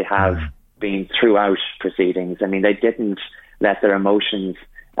grace that they have been throughout proceedings, I mean, they didn't let their emotions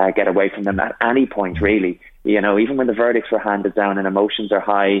get away from them at any point, really. You know, even when the verdicts were handed down and emotions are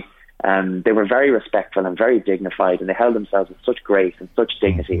high, they were very respectful and very dignified, and they held themselves with such grace and such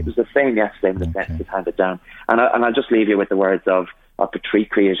dignity. It was the same yesterday when the sentence was handed down. And I'll just leave you with the words of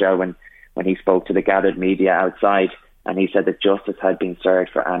Patrick Kriagel when he spoke to the gathered media outside, and he said that justice had been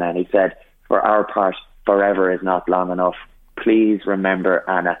served for Anna, and he said, "For our part, forever is not long enough. Please remember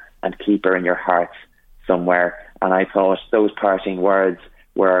Anna and keep her in your hearts somewhere." And I thought those parting words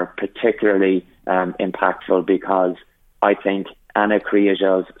were particularly impactful, because I think Anna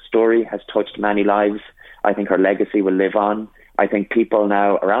Kriagel's story has touched many lives. I think her legacy will live on. I think people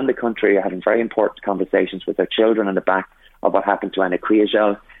now around the country are having very important conversations with their children on the back of what happened to Anna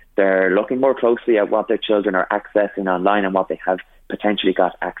Kriagel. They're looking more closely at what their children are accessing online and what they have potentially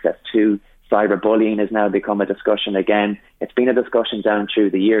got access to. Cyberbullying has now become a discussion again. It's been a discussion down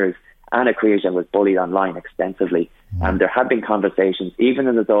through the years. Anna Kriagel was bullied online extensively. There have been conversations, even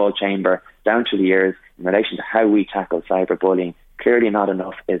in the Dáil chamber, down through the years in relation to how we tackle cyberbullying. Clearly not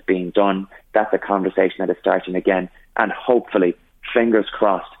enough is being done. That's a conversation that is starting again. And hopefully, fingers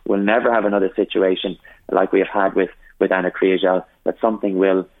crossed, we'll never have another situation like we have had with Anna Kriagel, that something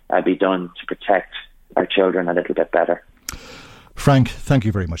will be done to protect our children a little bit better. Frank, thank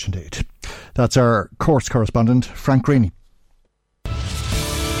you very much indeed. That's our courts correspondent, Frank Greeny.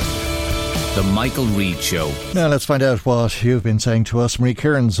 The Michael Reid Show. Now let's find out what you've been saying to us. Marie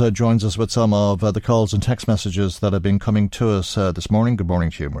Kearns joins us with some of the calls and text messages that have been coming to us this morning. Good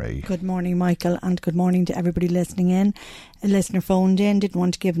morning to you, Marie. Good morning, Michael, and good morning to everybody listening in. A listener phoned in, didn't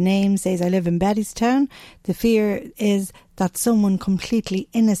want to give names, says, I live in Bettystown. The fear is that someone completely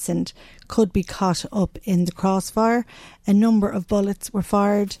innocent could be caught up in the crossfire. A number of bullets were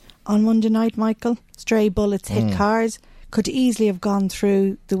fired on Monday night, Michael. Stray bullets hit cars, could easily have gone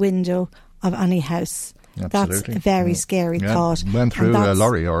through the window of any house. Absolutely. That's a very scary thought. Went through a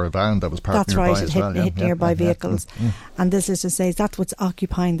lorry or a van that was parked nearby. That's right, it hit nearby vehicles. And this listener says that's what's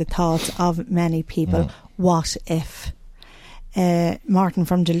occupying the thoughts of many people. What if? Martin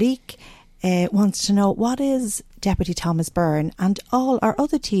from Duleek wants to know, what is Deputy Thomas Byrne and all our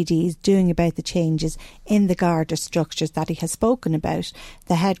other TDs doing about the changes in the Garda structures that he has spoken about?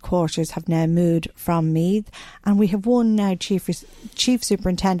 The headquarters have now moved from Meath, and we have one now chief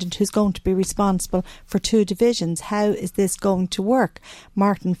superintendent who's going to be responsible for 2 divisions. How is this going to work?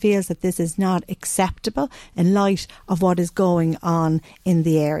 Martin feels that this is not acceptable in light of what is going on in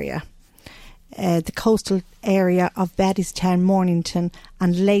the area. The coastal area of Bettystown, Mornington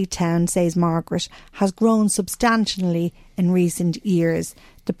and Laytown, says Margaret, has grown substantially in recent years.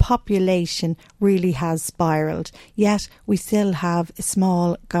 The population really has spiralled, yet we still have a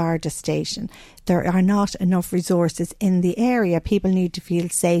small Garda station. There are not enough resources in the area. People need to feel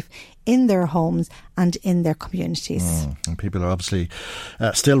safe in their homes and in their communities. And people are obviously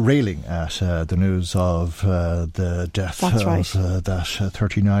still reeling at the news of the death of that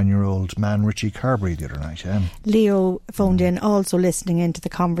 39-year-old man, Richie Carberry, the other night. Leo phoned in, also listening into the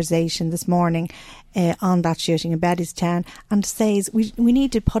conversation this morning on that shooting in Bettystown, and says we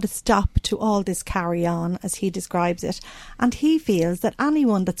need to put a stop to all this carry on, as he describes it, and he feels that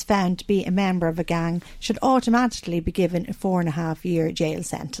anyone that's found to be a member of a gang should automatically be given a 4.5-year jail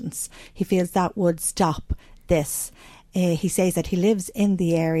sentence. He feels that would stop this. He says that he lives in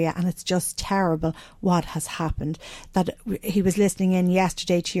the area and it's just terrible what has happened. That he was listening in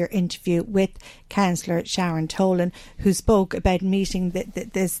yesterday to your interview with Councillor Sharon Tolan, who spoke about meeting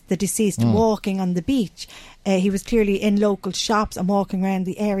the deceased walking on the beach. He was clearly in local shops and walking around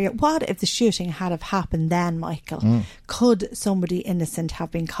the area. What if the shooting had have happened then, Michael? Could somebody innocent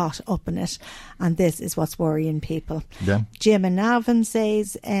have been caught up in it? And this is what's worrying people. Jim in Navan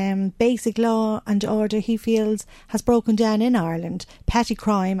says basic law and order, he feels, has broken down in Ireland. Petty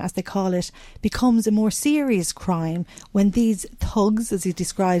crime, as they call it, becomes a more serious crime when these thugs, as he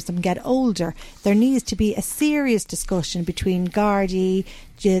describes them, get older. There needs to be a serious discussion between Gardaí,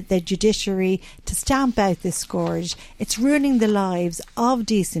 the judiciary, to stamp out this scourge. It's ruining the lives of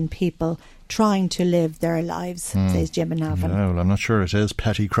decent people trying to live their lives, says Jim in Navan. Well, I'm not sure it is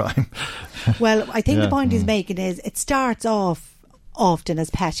petty crime. Well, I think the point he's making is it starts off often as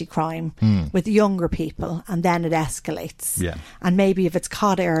petty crime with younger people, and then it escalates. And maybe if it's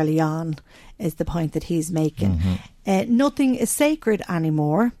caught early on is the point that he's making. Nothing is sacred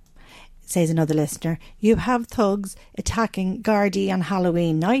anymore, says another listener. You have thugs attacking Gardaí on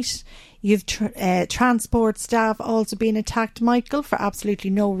Halloween night. You've transport staff also being attacked, Michael, for absolutely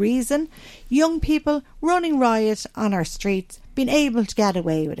no reason. Young people running riot on our streets, being able to get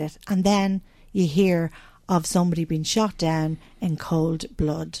away with it. And then you hear of somebody being shot down in cold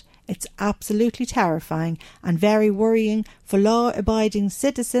blood. It's absolutely terrifying and very worrying for law-abiding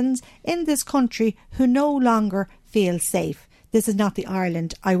citizens in this country who no longer feel safe. This is not the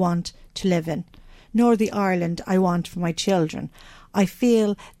Ireland I want to live in, nor the Ireland I want for my children. I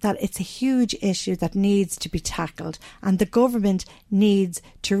feel that it's a huge issue that needs to be tackled, and the government needs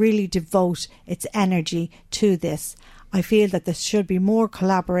to really devote its energy to this. I feel that there should be more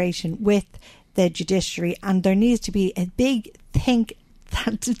collaboration with the judiciary, and there needs to be a big think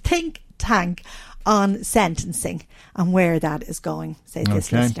tank on sentencing and where that is going, says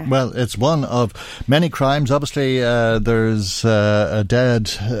this listener. Well, it's one of many crimes. Obviously, there's a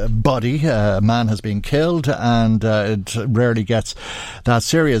dead body. A man has been killed, and it rarely gets that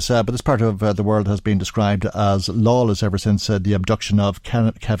serious. But this part of the world has been described as lawless ever since the abduction of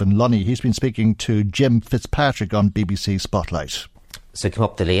Kevin Lunny. He's been speaking to Jim Fitzpatrick on BBC Spotlight. So I came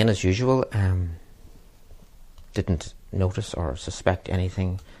up the lane as usual. Didn't notice or suspect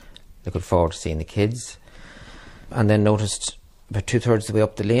anything. Looking forward to seeing the kids. And then noticed, about 2/3 of the way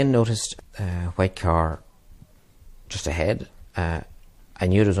up the lane, noticed a white car just ahead. I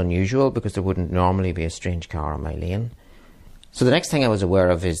knew it was unusual because there wouldn't normally be a strange car on my lane. So the next thing I was aware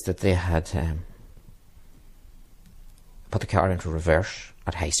of is that they had put the car into reverse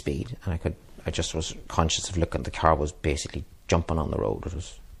at high speed. And I just was conscious of looking. The car was basically jumping on the road. It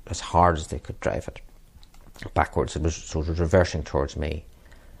was as hard as they could drive it backwards. It was reversing towards me.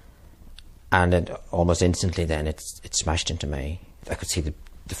 And then almost instantly then it smashed into me. I could see the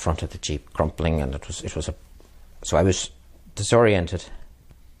front of the Jeep crumpling, and so I was disoriented.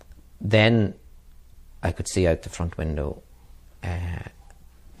 Then I could see out the front window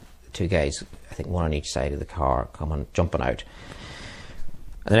two guys, I think one on each side of the car, jumping out.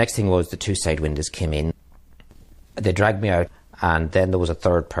 And the next thing was the two side windows came in. They dragged me out, and then there was a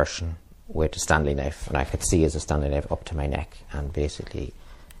third person with a Stanley knife, and I could see as a Stanley knife up to my neck, and basically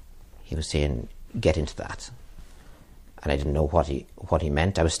he was saying, "Get into that." And I didn't know what he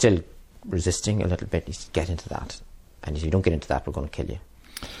meant. I was still resisting a little bit. He said, "Get into that." And if you don't get into that, we're going to kill you.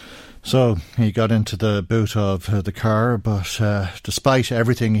 So he got into the boot of the car, but despite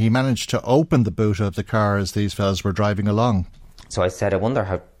everything, he managed to open the boot of the car as these fellas were driving along. So I said, I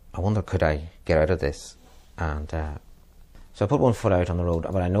wonder could I get out of this? And so I put one foot out on the road,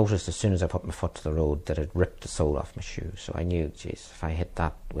 but I noticed as soon as I put my foot to the road that it ripped the sole off my shoe. So I knew, geez, if I hit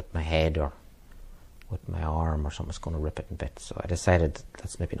that with my head or with my arm or something, it's going to rip it in bits. So I decided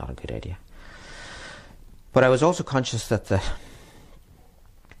that's maybe not a good idea. But I was also conscious that the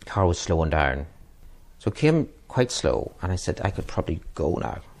car was slowing down. So it came quite slow, and I said I could probably go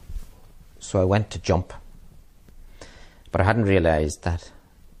now. So I went to jump. But I hadn't realised that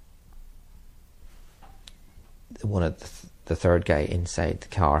one of the third guy inside the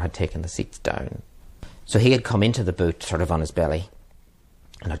car had taken the seats down. So he had come into the boot sort of on his belly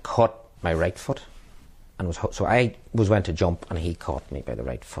and had caught my right foot. So I went to jump, and he caught me by the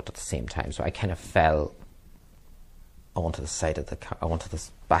right foot at the same time. So I kind of fell onto the side of the car,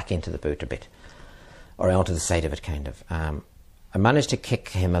 back into the boot a bit, or onto the side of it kind of. I managed to kick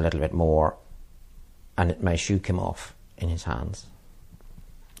him a little bit more, and my shoe came off in his hands.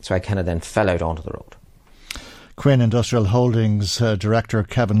 So I kind of then fell out onto the road. Quinn Industrial Holdings Director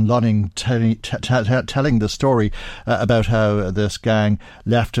Kevin Lunning telling the story about how this gang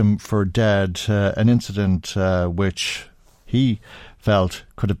left him for dead, an incident which he felt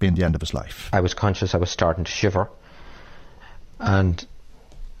could have been the end of his life. I was conscious, I was starting to shiver, and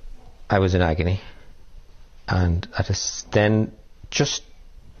I was in agony, and I was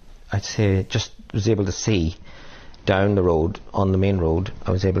able to see down the road, on the main road.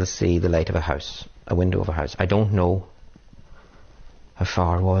 I was able to see the light of a house, a window of a house. I don't know how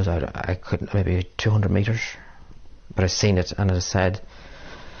far it was. I couldn't, maybe 200 metres, but I seen it, and I said,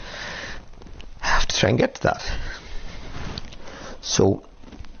 I have to try and get to that. So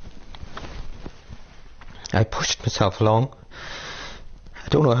I pushed myself along. I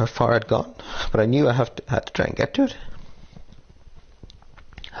don't know how far I'd gone, but I knew I had to try and get to it.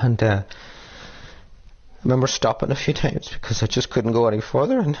 And I remember stopping a few times because I just couldn't go any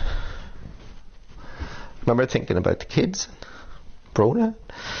further. And I remember thinking about the kids, Brona,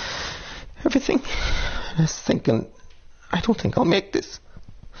 everything. And I was thinking, I don't think I'll make this.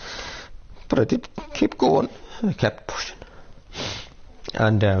 But I did keep going, and I kept pushing.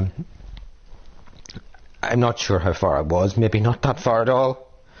 And I'm not sure how far I was, maybe not that far at all.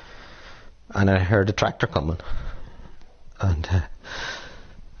 And I heard a tractor coming. And I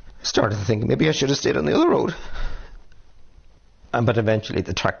started thinking maybe I should have stayed on the other road. But eventually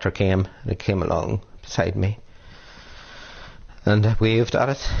the tractor came, and it came along beside me. And I waved at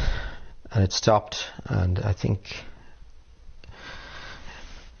it, and it stopped. And I think it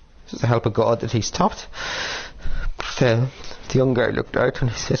was the help of God that he stopped. But the young guy looked out and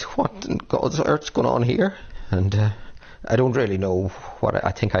he said, "What in God's earth's going on here?" And I don't really know what.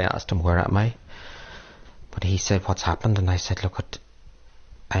 I think I asked him, "Where am I?" But he said, "What's happened?" And I said, "Look,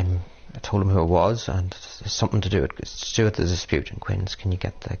 I told him who it was, and it's something to do with the dispute in Quins. Can you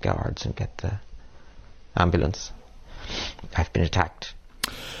get the guards and get the ambulance? I've been attacked."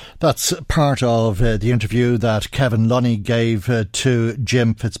 That's part of the interview that Kevin Lunny gave to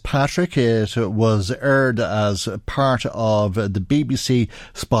Jim Fitzpatrick. It was aired as part of the BBC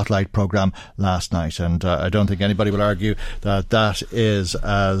Spotlight programme last night, and I don't think anybody will argue that that is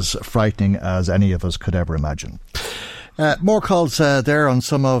as frightening as any of us could ever imagine. More calls there on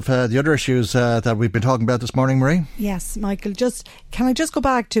some of the other issues that we've been talking about this morning, Marie. Yes, Michael, can I just go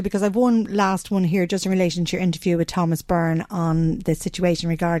back to, because I've one last one here just in relation to your interview with Thomas Byrne on the situation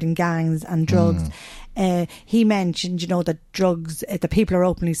regarding gangs and drugs. He mentioned, that drugs, that people are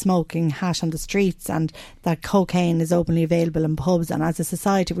openly smoking hash on the streets, and that cocaine is openly available in pubs, and as a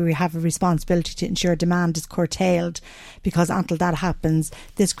society we have a responsibility to ensure demand is curtailed, because until that happens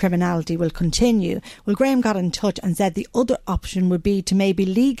this criminality will continue. Well, Graham got in touch and said the other option would be to maybe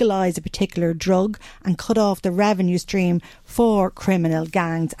legalise a particular drug and cut off the revenue stream for criminal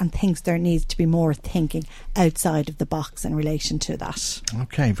gangs, and thinks there needs to be more thinking outside of the box in relation to that.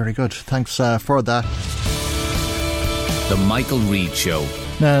 Okay, very good. Thanks for that. The Michael Reid Show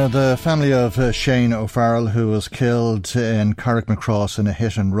Now, the family of Shane O'Farrell, who was killed in Carrickmacross in a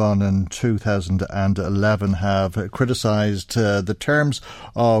hit and run in 2011, have criticised the terms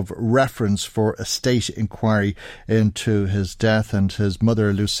of reference for a state inquiry into his death, and his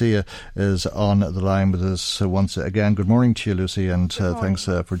mother, Lucia, is on the line with us once again. Good morning to you, Lucy, and thanks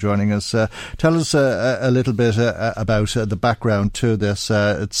for joining us. Tell us a little bit about the background to this.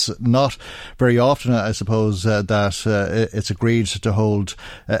 It's not very often, I suppose, that it's agreed to hold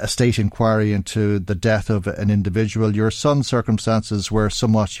a state inquiry into the death of an individual. Your son's circumstances were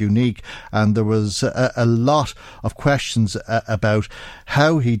somewhat unique, and there was a lot of questions about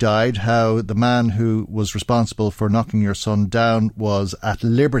how he died, how the man who was responsible for knocking your son down was at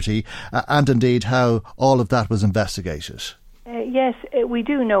liberty, and indeed how all of that was investigated. Yes, we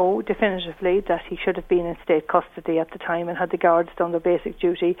do know definitively that he should have been in state custody at the time, and had the guards done their basic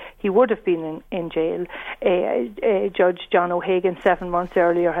duty, he would have been in jail. Judge John O'Hagan 7 months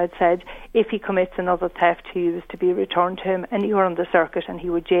earlier had said if he commits another theft, he was to be returned to him anywhere on the circuit and he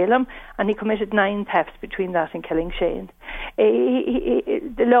would jail him, and he committed 9 thefts between that and killing Shane.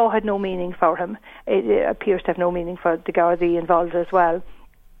 The law had no meaning for him. It appears to have no meaning for the Gardaí involved as well.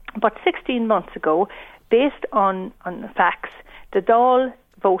 But 16 months ago, based on facts, the Dáil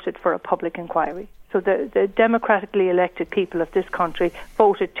voted for a public inquiry. So the democratically elected people of this country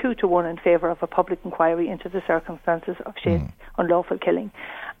voted 2-1 in favour of a public inquiry into the circumstances of Shane's unlawful killing.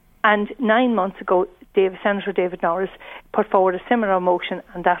 And 9 months ago, Senator David Norris put forward a similar motion,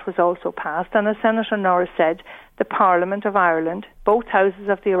 and that was also passed. And as Senator Norris said, the Parliament of Ireland, both houses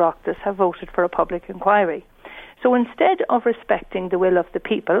of the Oireachtas, have voted for a public inquiry. So instead of respecting the will of the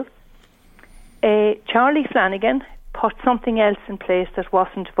people, Charlie Flanagan put something else in place that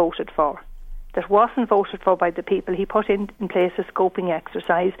wasn't voted for. That wasn't voted for by the people. He put in place a scoping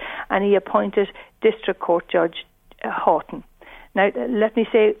exercise, and he appointed District Court Judge Houghton. Now, let me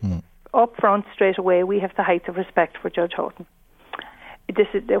say up front straight away, we have the height of respect for Judge Houghton. This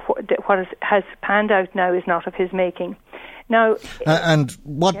is what has panned out now is not of his making. Now, and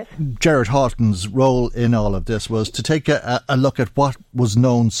what Gerard Houghton's role in all of this was to take a look at what was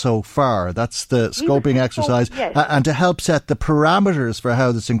known so far. That's the scoping exercise, and to help set the parameters for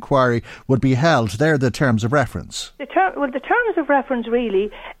how this inquiry would be held. They're the terms of reference. The terms of reference really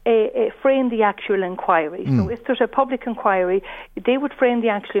frame the actual inquiry. So if there's a public inquiry, they would frame the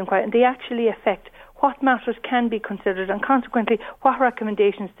actual inquiry, and they actually affect what matters can be considered, and consequently what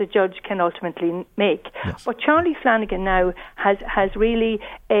recommendations the judge can ultimately make. Yes. But Charlie Flanagan now has really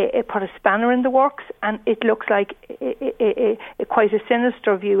put a spanner in the works, and it looks like quite a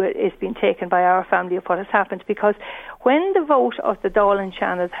sinister view is being taken by our family of what has happened, because when the vote of the Dáil and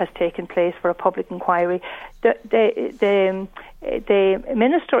Seanad has taken place for a public inquiry, the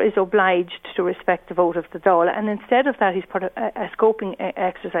minister is obliged to respect the vote of the Dáil, and instead of that he's put a scoping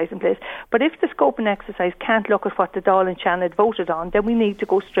exercise in place. But if the scoping exercise can't look at what the Dáil and Seanad voted on, then we need to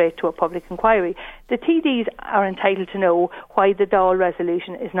go straight to a public inquiry. The TDs are entitled to know why the Dáil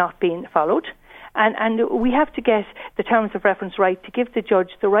resolution is not being followed. And we have to get the terms of reference right to give the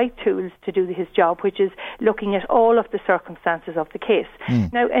judge the right tools to do his job, which is looking at all of the circumstances of the case.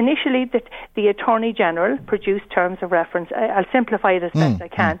 Now, initially, the Attorney General produced terms of reference. I'll simplify it as best I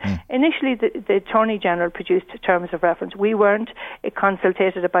can. Initially, the Attorney General produced terms of reference. We weren't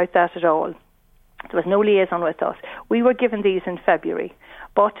consulted about that at all. There was no liaison with us. We were given these in February.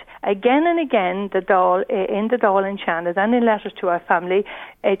 But again and again, in the Dáil and Seanad, and in letters to our family,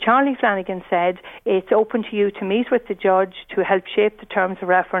 Charlie Flanagan said it's open to you to meet with the judge to help shape the terms of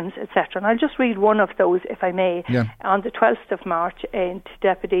reference, etc. And I'll just read one of those, if I may. Yeah. On the 12th of March,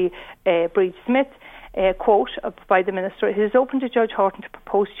 Deputy Breed Smith, quote by the Minister, it is open to Judge Houghton to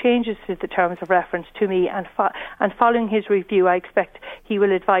propose changes to the terms of reference to me, and following his review I expect he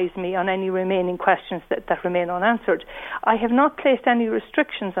will advise me on any remaining questions that remain unanswered. I have not placed any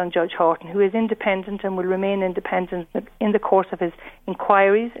restrictions on Judge Houghton, who is independent and will remain independent in the course of his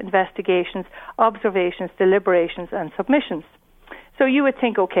inquiries, investigations, observations, deliberations and submissions. So you would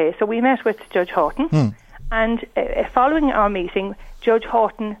think, okay, so we met with Judge Houghton, and following our meeting, Judge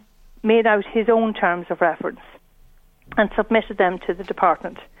Houghton made out his own terms of reference and submitted them to the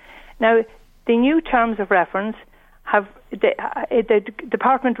department. Now, the new terms of reference the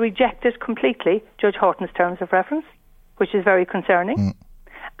department rejected completely Judge Houghton's terms of reference, which is very concerning,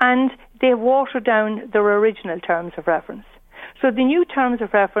 and they watered down their original terms of reference. So the new terms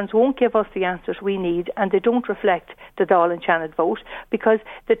of reference won't give us the answers we need, and they don't reflect the Dáil and Seanad vote, because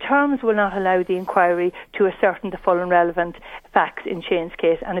the terms will not allow the inquiry to ascertain the full and relevant facts in Shane's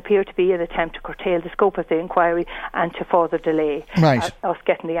case, and appear to be an attempt to curtail the scope of the inquiry and to further delay us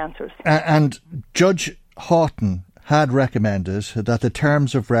getting the answers. And Judge Houghton had recommended that the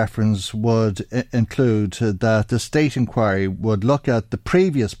terms of reference would include that the state inquiry would look at the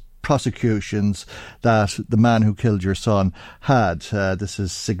previous prosecutions that the man who killed your son had. This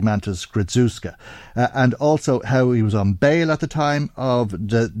is Zygmantas Grudzyska. And also how he was on bail at the time of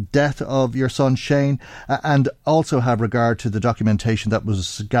the death of your son Shane, and also have regard to the documentation that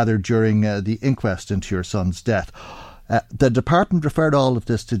was gathered during the inquest into your son's death. The department referred all of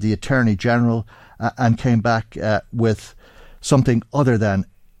this to the Attorney General and came back with something other than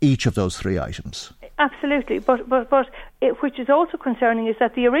each of those three items. Absolutely, but which is also concerning is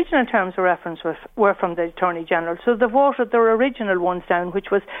that the original terms of reference were from the Attorney General, so they've watered their original ones down, which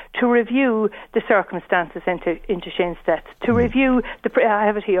was to review the circumstances into Shane's death, to review I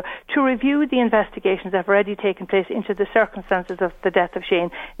have it here, to review the investigations that have already taken place into the circumstances of the death of Shane,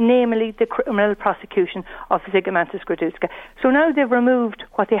 namely the criminal prosecution of Zygmantas Grudzyska. So now they've removed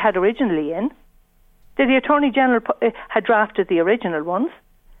what they had originally in. The Attorney General had drafted the original ones.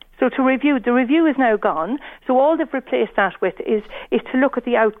 So the review is now gone. So all they've replaced that with is to look at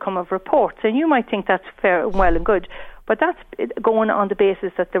the outcome of reports. And you might think that's fair and well and good, but that's going on the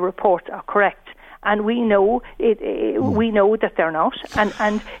basis that the reports are correct. And we know that they're not.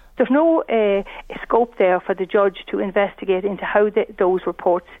 And there's no scope there for the judge to investigate into how those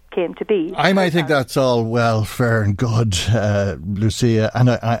reports came to be. I might think that's all well, fair and good, Lucia, and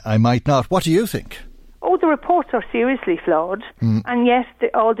I might not. What do you think? Oh, the reports are seriously flawed, and yes,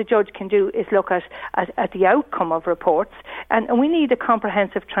 all the judge can do is look at the outcome of reports, and we need a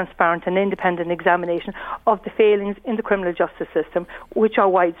comprehensive, transparent and independent examination of the failings in the criminal justice system, which are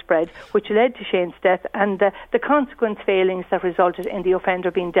widespread, which led to Shane's death, and the consequent failings that resulted in the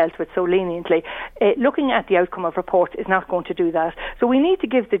offender being dealt with so leniently. Looking at the outcome of reports is not going to do that. So we need to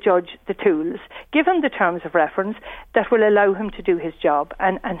give the judge the tools, give him the terms of reference that will allow him to do his job,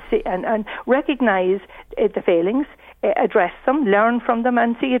 and recognise the failings, address them, learn from them,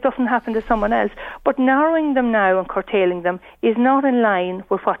 and see it doesn't happen to someone else. But narrowing them now and curtailing them is not in line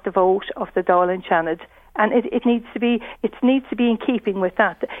with what the vote of the Dáil and Seanad, and it needs to be in keeping with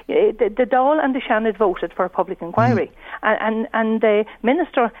that. The Dáil and the Seanad voted for a public inquiry, and the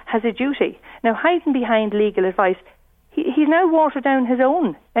minister has a duty. Now, hiding behind legal advice, he's now watered down his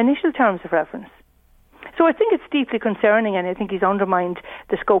own initial terms of reference. So I think it's deeply concerning, and I think he's undermined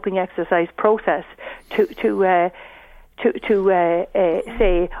the scoping exercise process to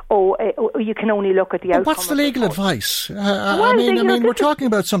say, you can only look at the outcome. What's the legal advice? We're talking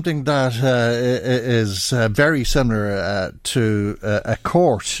about something that is very similar to a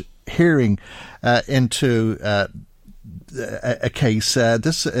court hearing into a case.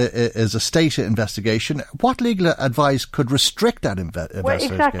 This is a state investigation. What legal advice could restrict that investigation? Well,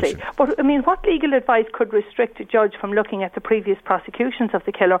 exactly. But what legal advice could restrict a judge from looking at the previous prosecutions of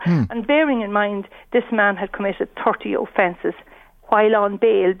the killer and bearing in mind this man had committed 30 offences while on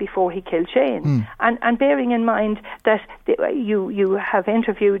bail before he killed Shane. And bearing in mind that you have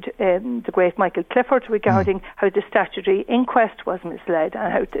interviewed the great Michael Clifford regarding how the statutory inquest was misled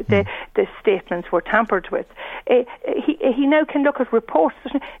and how the statements were tampered with. He now can look at reports.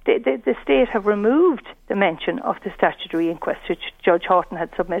 The state have removed the mention of the statutory inquest which Judge Horton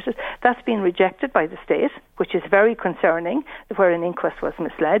had submitted. That's been rejected by the state, which is very concerning, where an inquest was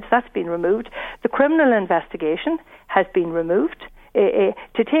misled. That's been removed. The criminal investigation has been removed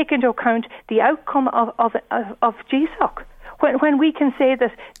to take into account the outcome of GSOC. When we can say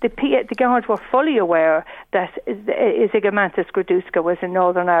that the guards were fully aware that Zygmantas Grudzyska was in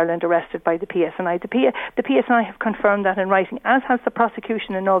Northern Ireland arrested by the PSNI. The PSNI have confirmed that in writing, as has the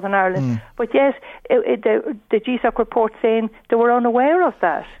prosecution in Northern Ireland. But yet, the GSOC report saying they were unaware of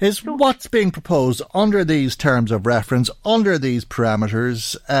that. Is what's being proposed under these terms of reference, under these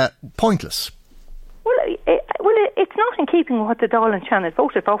parameters, pointless? It's not in keeping with what the Dáil and Seanad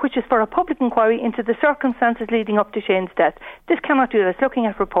voted for, which is for a public inquiry into the circumstances leading up to Shane's death. This cannot do that. It's looking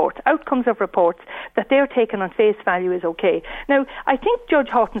at reports, outcomes of reports, that they're taken on face value is okay. Now, I think Judge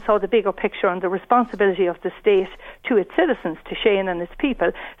Horton saw the bigger picture on the responsibility of the state to its citizens, to Shane and its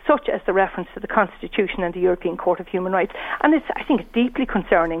people, such as the reference to the Constitution and the European Court of Human Rights. And I think it's deeply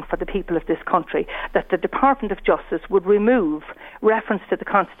concerning for the people of this country that the Department of Justice would remove reference to the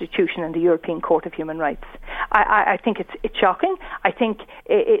Constitution and the European Court of Human Rights. I think it's shocking. I think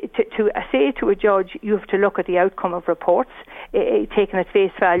to say to a judge you have to look at the outcome of reports, taken at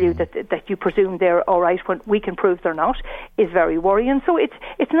face value that you presume they're all right when we can prove they're not, is very worrying. So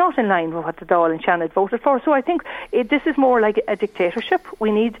it's not in line with what the Dáil and Seanad voted for. So I think this is more like a dictatorship.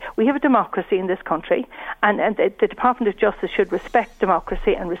 We have a democracy in this country, and the Department of Justice should respect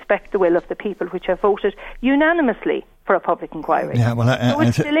democracy and respect the will of the people, which have voted unanimously for for a public inquiry. Yeah, well, so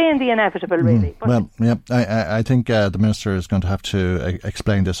it's delaying the inevitable, really. I think the Minister is going to have to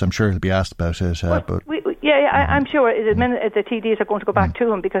explain this. I'm sure he'll be asked about it. I'm sure the TDs are going to go back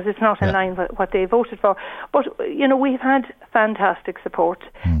to him because it's not in line with what they voted for. But, we've had fantastic support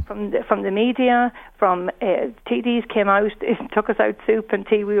from the media, from TDs came out, took us out soup and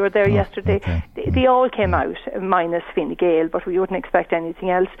tea. We were there yesterday. Okay. They all came out, minus Fine Gael, but we wouldn't expect anything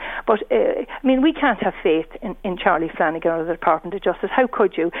else. But, we can't have faith in Charlie Flanagan or the Department of Justice. How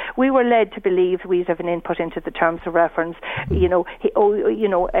could you? We were led to believe we'd have an input into the terms of reference. Again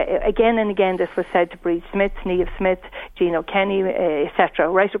and again this was said to Breed Smith, Niamh Smith, Gino Kenny, etc.,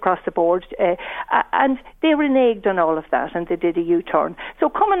 right across the board. And they reneged on all of that and they did a U-turn. So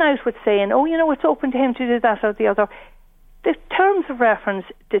coming out with saying, it's open to him to do that or the other, the terms of reference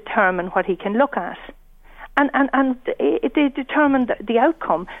determine what he can look at. And they determine the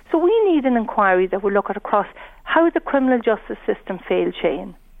outcome. So we need an inquiry that will look at across how the criminal justice system failed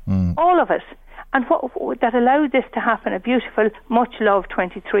Shane. All of it. And what that allowed this to happen, a beautiful, much-loved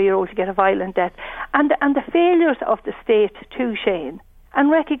 23-year-old to get a violent death. And the failures of the state to Shane. And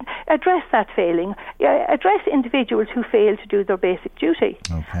address that failing, address individuals who fail to do their basic duty,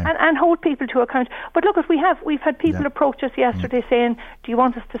 and hold people to account. But look, we've had people approach us yesterday saying, "Do you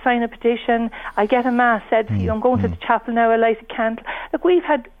want us to sign a petition?" I get a mass said, "I'm going to the chapel now. I light a candle." Look, we've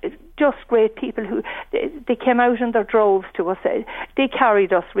had just great people who they came out in their droves to us. They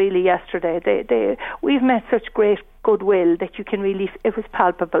carried us really yesterday. We've met such great goodwill that you can really, it was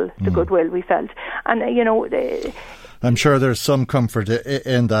palpable, the goodwill we felt, and I'm sure there's some comfort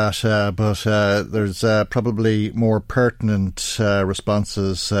in that, but there's probably more pertinent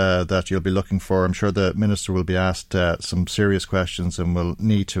responses that you'll be looking for. I'm sure the Minister will be asked some serious questions and will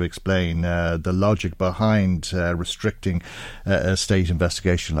need to explain the logic behind restricting a state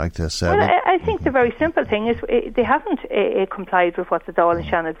investigation like this. Well, I think the very simple thing is they haven't complied with what the Dáil and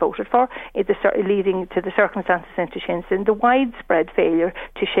Shannon voted for, leading to the circumstances into Shane's sin, the widespread failure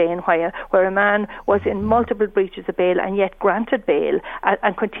to Shane where a man was in multiple breaches of bail and yet granted bail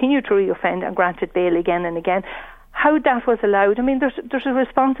and continued to reoffend and granted bail again and again. How that was allowed, there's a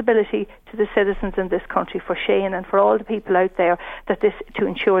responsibility to the citizens in this country for Shane and for all the people out there to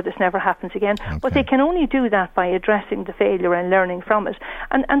ensure this never happens again. But they can only do that by addressing the failure and learning from it.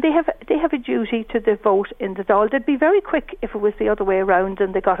 And they have a duty to the vote in the Dáil. They'd be very quick if it was the other way around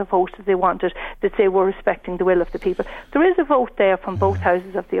and they got a vote that they wanted, that they were respecting the will of the people. There is a vote there from both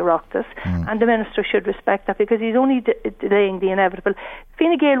houses of the Oireachtas, and the Minister should respect that because he's only delaying the inevitable.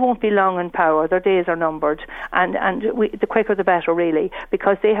 Fine Gael won't be long in power. Their days are numbered, and the quicker the better, really,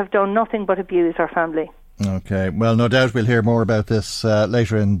 because they have done nothing but abuse our family. Okay, well, no doubt we'll hear more about this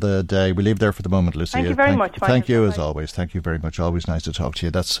later in the day. We leave there for the moment, Lucia. Thank you very much. Thank you as always. Thank you very much. Always nice to talk to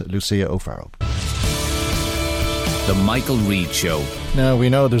you. That's Lucia O'Farrell. The Michael Reid Show. Now, we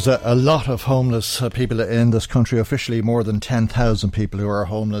know there's a lot of homeless people in this country, officially more than 10,000 people who are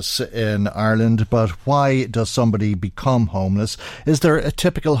homeless in Ireland. But why does somebody become homeless? Is there a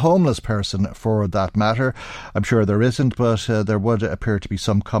typical homeless person for that matter? I'm sure there isn't, but there would appear to be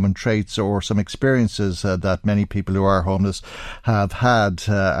some common traits or some experiences that many people who are homeless have had.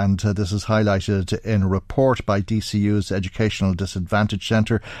 And this is highlighted in a report by DCU's Educational Disadvantage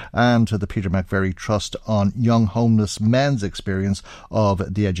Centre and the Peter McVerry Trust on young homeless men's experience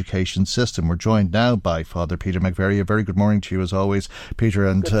of the education system. We're joined now by Father Peter McVerry. A very good morning to you as always, Peter,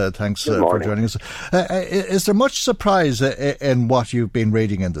 and thanks for joining us. Is there much surprise in what you've been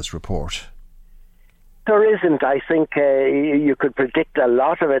reading in this report? There isn't. I think you could predict a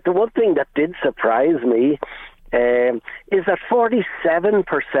lot of it. The one thing that did surprise me is that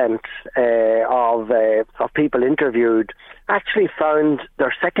 47% of people interviewed actually found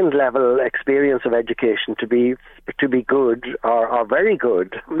their second level experience of education to be good or very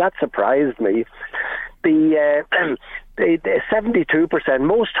good. That surprised me. The 72%,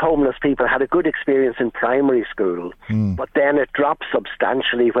 most homeless people had a good experience in primary school, but then it dropped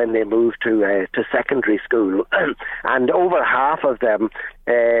substantially when they moved to secondary school. And over half of them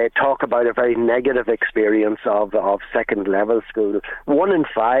talk about a very negative experience of second level school. 1 in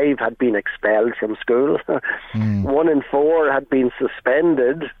 5 had been expelled from school. 1 in 4 had been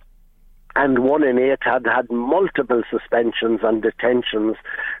suspended. And 1 in 8 had multiple suspensions and detentions.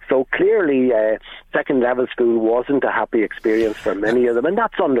 So clearly, second level school wasn't a happy experience for many of them, and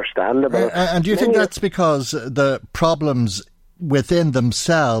that's understandable. And do you think that's because the problems within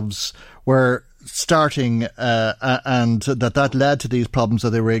themselves were starting and that led to these problems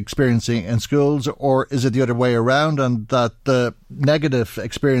that they were experiencing in schools, or is it the other way around and that the negative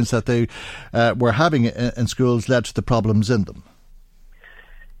experience that they were having in schools led to the problems in them?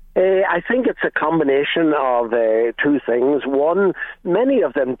 I think it's a combination of two things. One, many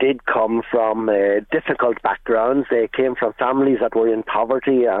of them did come from difficult backgrounds. They came from families that were in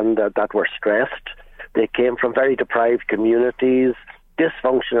poverty and that were stressed. They came from very deprived communities,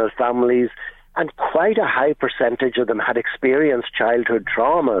 dysfunctional families, and quite a high percentage of them had experienced childhood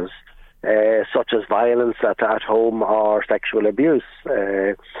traumas, such as violence at home or sexual abuse.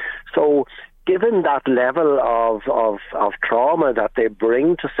 So given that level of trauma that they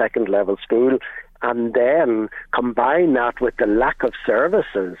bring to second level school, and then combine that with the lack of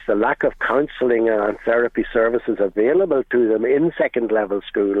services, the lack of counselling and therapy services available to them in second level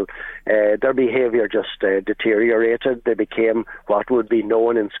school, their behaviour just deteriorated. They became what would be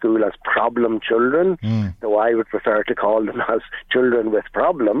known in school as problem children, though I would prefer to call them as children with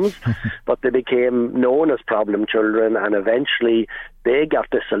problems, but they became known as problem children, and eventually they got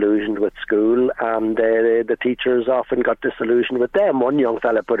disillusioned with school, and the teachers often got disillusioned with them. One young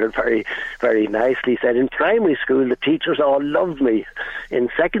fella put it very, very nicely. He said, in primary school, the teachers all loved me. In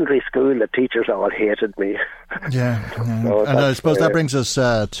secondary school, the teachers all hated me. Yeah. So and I suppose that brings us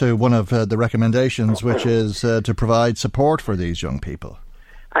to one of the recommendations, which is to provide support for these young people.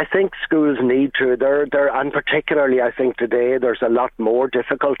 I think schools need to. And particularly, I think today, there's a lot more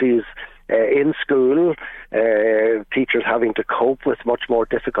difficulties in school, teachers having to cope with much more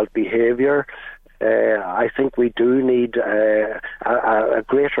difficult behaviour. I think we do need a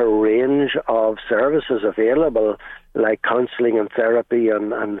greater range of services available, like counselling and therapy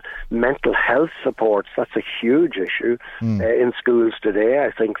and mental health supports. That's a huge issue in schools today,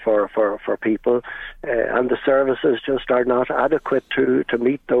 I think, for people. And the services just are not adequate to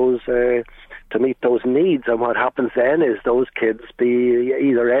meet those needs. And what happens then is those kids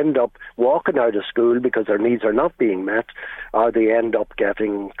either end up walking out of school because their needs are not being met, or they end up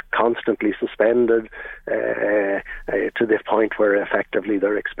getting constantly suspended to the point where effectively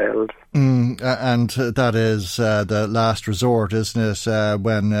they're expelled. And that is the last resort, isn't it,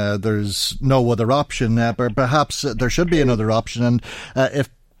 when there's no other option. But perhaps there should be another option, and if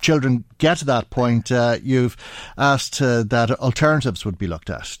children get to that point, you've asked that alternatives would be looked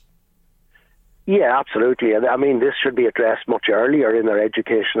at. Yeah, absolutely. I mean, this should be addressed much earlier in their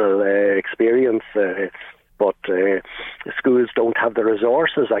educational experience, but schools don't have the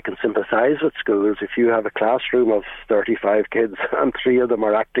resources. I can sympathise with schools. If you have a classroom of 35 kids and 3 of them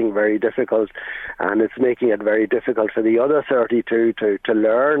are acting very difficult, and it's making it very difficult for the other 32 to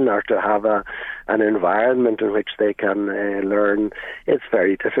learn or to have an environment in which they can learn, it's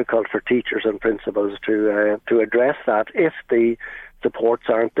very difficult for teachers and principals to address that if the supports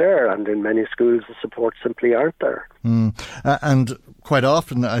aren't there, and in many schools the supports simply aren't there. And quite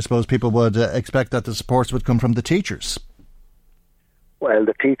often, I suppose, people would expect that the supports would come from the teachers. Well,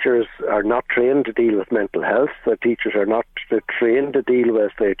 the teachers are not trained to deal with mental health. The teachers are not trained to deal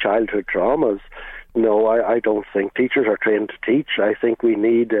with childhood traumas. No, I don't think teachers are trained to teach. I think we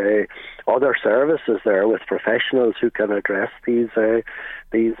need other services there with professionals who can address these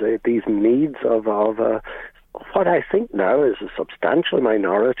needs of what I think now is a substantial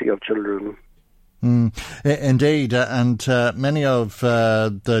minority of children. Indeed, and many of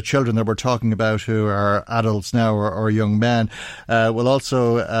the children that we're talking about who are adults now or young men will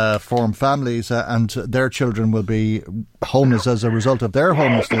also form families, and their children will be homeless as a result of their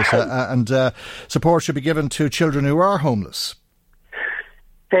homelessness, and support should be given to children who are homeless.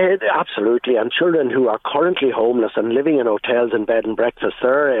 Absolutely, and children who are currently homeless and living in hotels and bed and breakfast,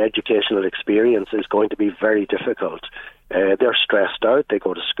 their educational experience is going to be very difficult. They're stressed out, they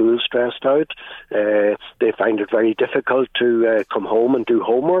go to school stressed out, they find it very difficult to come home and do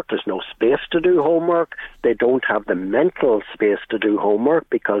homework. There's no space to do homework. They don't have the mental space to do homework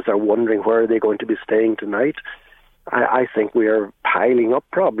because they're wondering where are they going to be staying tonight. I think we are piling up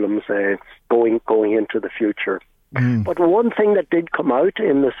problems going into the future. But one thing that did come out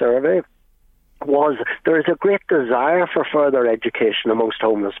in the survey was there is a great desire for further education amongst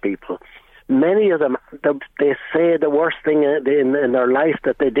homeless people. Many of them, they say the worst thing in their life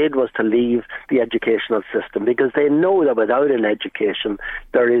that they did was to leave the educational system, because they know that without an education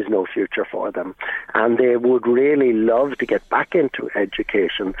there is no future for them, and they would really love to get back into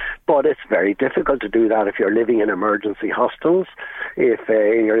education, but it's very difficult to do that if you're living in emergency hostels, if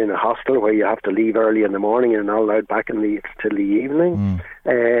you're in a hostel where you have to leave early in the morning and not allowed back till the evening.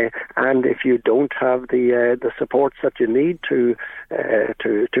 And if you don't have the supports that you need to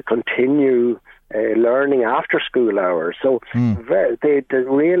continue learning after school hours. So the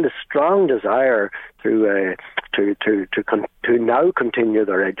real strong desire to now continue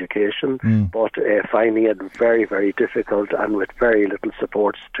their education, but finding it very, very difficult and with very little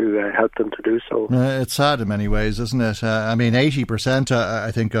supports to help them to do so. It's sad in many ways, isn't it? I mean, 80%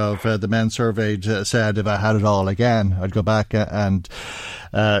 I think of the men surveyed said if I had it all again, I'd go back and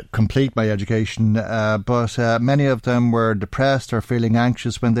complete my education. But many of them were depressed or feeling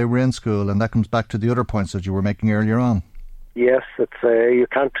anxious when they were in school, and that comes back to the other points that you were making earlier on. Yes, it's you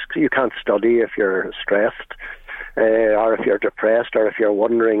can't study if you're stressed, or if you're depressed, or if you're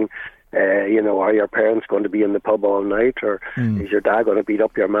wondering, are your parents going to be in the pub all night, or is your dad going to beat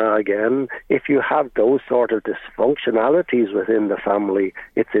up your ma again? If you have those sort of dysfunctionalities within the family,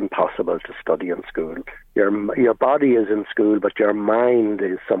 it's impossible to study in school. Your body is in school, but your mind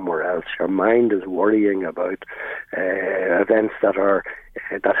is somewhere else. Your mind is worrying about events that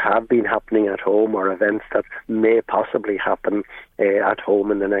have been happening at home, or events that may possibly happen at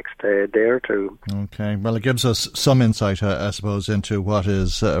home in the next day or two. Okay, well, it gives us some insight, I suppose, into what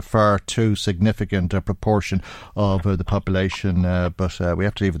is far too significant a proportion of the population, but we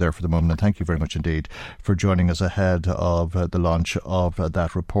have to leave it there for the moment, and thank you very much indeed for joining us ahead of the launch of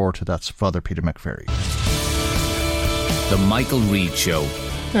that report. That's Father Peter McVerry. The Michael Reid Show.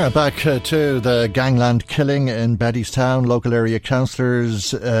 Yeah, back to the gangland killing in Bettystown. Local area councillors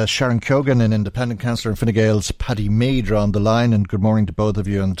Sharon Keoghan and Independent Councillor in Fine Gael's Paddy Mead are on the line, and good morning to both of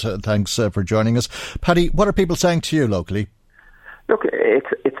you, and thanks for joining us. Paddy, what are people saying to you locally? Look,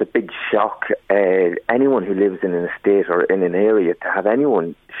 it's a big shock. Anyone who lives in an estate or in an area, to have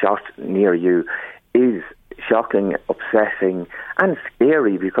anyone shot near you is shocking, upsetting and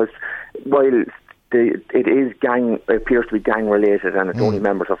scary, because while it appears to be gang related, and it's only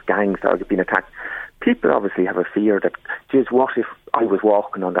members of gangs that have been attacked, people obviously have a fear that, geez, what if I was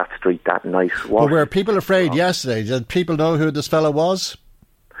walking on that street that night? Well, were people afraid yesterday? Did people know who this fellow was?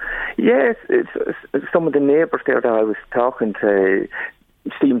 Yes, some of the neighbours there that I was talking to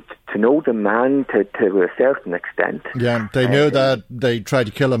seemed to know the man to a certain extent. Yeah, they knew that they tried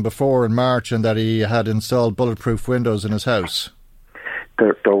to kill him before in March, and that he had installed bulletproof windows in his house.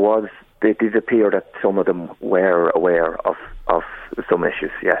 It did appear that some of them were aware of some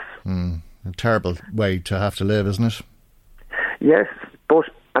issues, yes. A terrible way to have to live, isn't it? Yes,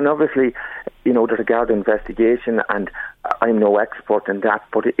 and obviously, there's a Garda investigation, and I'm no expert in that,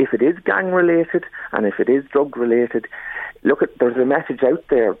 but if it is gang-related and if it is drug-related, there's a message out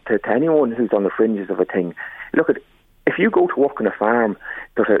there to anyone who's on the fringes of a thing. If you go to work on a farm,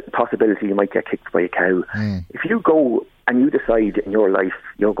 there's a possibility you might get kicked by a cow. If you go and you decide in your life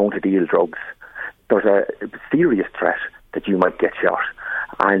you're going to deal drugs, there's a serious threat that you might get shot.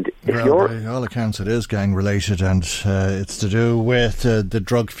 And if by all accounts it is gang related, and it's to do with the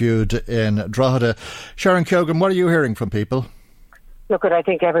drug feud in Drogheda. Sharon Keoghan, what are you hearing from people? Look, I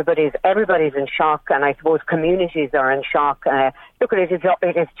think everybody's in shock, and I suppose communities are in shock. It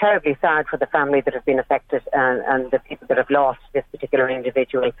is terribly sad for the family that has been affected, and the people that have lost this particular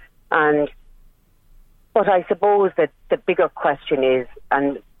individual. But I suppose that the bigger question is,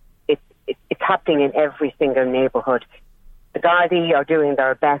 and it's happening in every single neighbourhood, the Gardaí are doing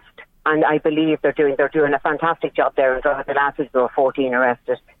their best, and I believe they're doing a fantastic job there in Drogheda. Last week there were 14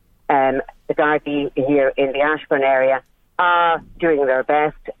 arrested. The Gardaí here in the Ashbourne area are doing their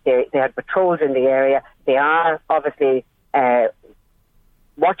best. They had patrols in the area. They are obviously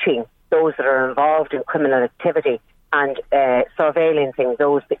watching those that are involved in criminal activity and surveillancing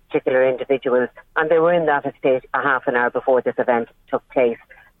those particular individuals. And they were in that estate a half an hour before this event took place.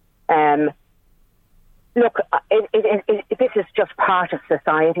 This is just part of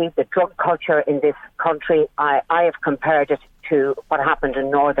society. The drug culture in this country, I have compared it to what happened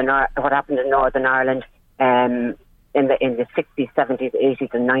in Northern Ireland in the 60s, 70s,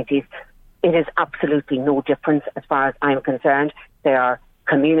 80s and 90s. It is absolutely no difference as far as I'm concerned. There are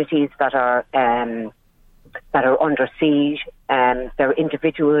communities that are under siege, there are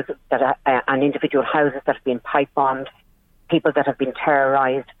individuals and individual houses that have been pipe bombed, people that have been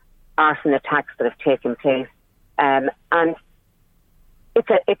terrorised, arson attacks that have taken place, and it's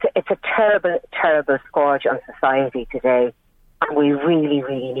a terrible, terrible scourge on society today, and we really,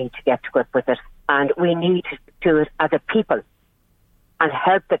 really need to get to grip with it, and we need to do it as a people and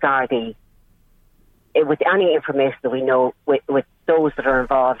help the Gardaí with any information that we know with those that are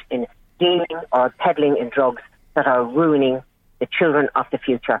involved in dealing or peddling in drugs that are ruining the children of the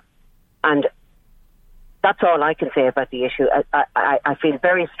future. And that's all I can say about the issue. I feel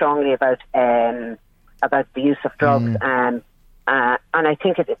very strongly about the use of drugs, and I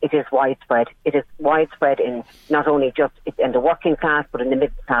think it is widespread. It is widespread in not only just in the working class, but in the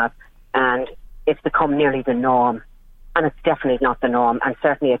middle class, and it's become nearly the norm. And it's definitely not the norm. And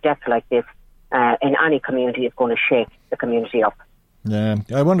certainly a death like this in any community is going to shake the community up. Yeah.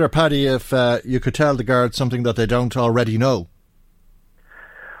 I wonder, Paddy, if you could tell the guards something that they don't already know.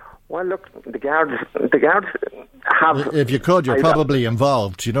 Well, look, the guards have... If you could, you're probably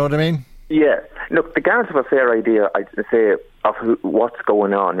involved. Do you know what I mean? Yeah. Look, the guards have a fair idea, I'd say, of what's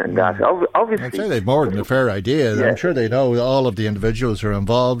going on and that. Obviously, I'd say they've more than a fair idea. Yeah. I'm sure they know all of the individuals who are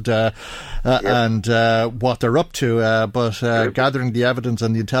involved and what they're up to, but gathering the evidence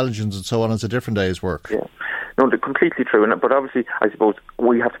and the intelligence and so on is a different day's work. Yeah. No, they're completely true. But obviously, I suppose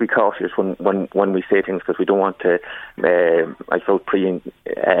we have to be cautious when we say things, because we don't want to, I suppose,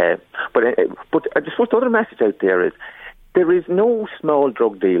 but I suppose the other message out there is, there is no small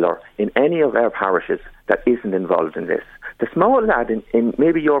drug dealer in any of our parishes that isn't involved in this. The small lad in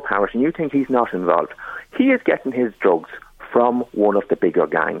maybe your parish, and you think he's not involved, he is getting his drugs from one of the bigger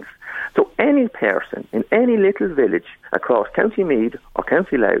gangs. So any person in any little village across County Meath or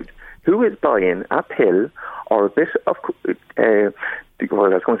County Louth who is buying a pill or a bit of, I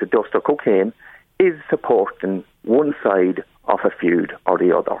was going to say dust or cocaine, is supporting one side of a feud or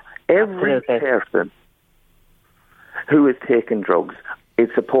the other. Every person who is taking drugs is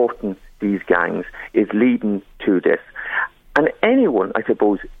supporting these gangs, is leading to this. And anyone, I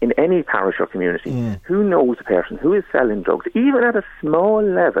suppose, in any parish or community who knows a person who is selling drugs, even at a small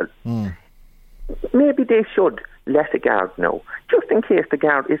level, maybe they should let the guard know, just in case the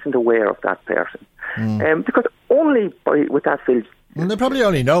guard isn't aware of that person. Because only with that village... Well, they probably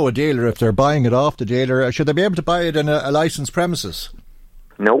only know a dealer if they're buying it off the dealer. Should they be able to buy it in a licensed premises?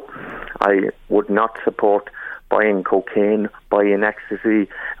 No, I would not support buying cocaine, buying ecstasy,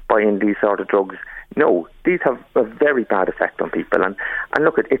 buying these sort of drugs. No, these have a very bad effect on people. And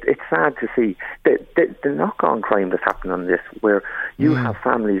look, it's sad to see the knock-on crime that's happening on this, where you have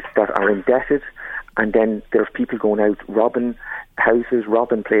families that are indebted, and then there's people going out robbing houses,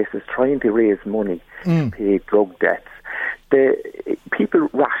 robbing places, trying to raise money to pay drug debts. People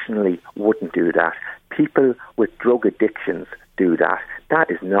rationally wouldn't do that. People with drug addictions do that.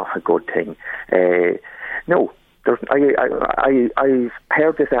 That is not a good thing. No, I've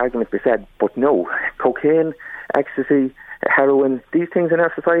heard this argument be said, but no, cocaine, ecstasy, heroin, these things in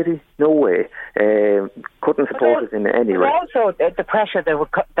our society, no way. Couldn't support it in any way. Also, the pressure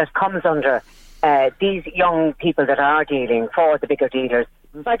that comes under these young people that are dealing for the bigger dealers.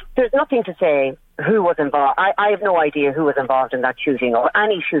 Like, there's nothing to say who was involved. I have no idea who was involved in that shooting or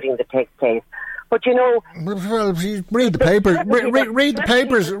any shooting that takes place. But you know, well, read the papers. Read the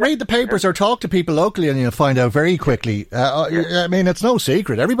papers. Read the papers, or talk to people locally, and you'll find out very quickly. I mean, it's no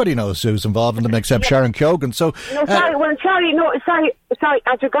secret. Everybody knows who's involved in them, except Sharon Keoghan. So, sorry.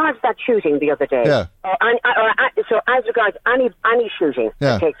 As regards that shooting the other day, so as regards any shooting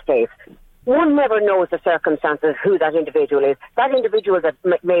that takes place, one never knows the circumstances, who that individual is. That individual that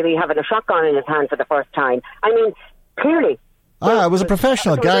maybe having a shotgun in his hand for the first time. I mean, clearly. It was a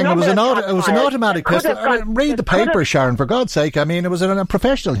professional gang. It was an automatic pistol. Read the paper, Sharon, for God's sake. I mean, it was a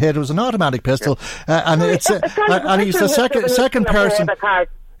professional hit. It was an automatic pistol, and it's and he's the second person.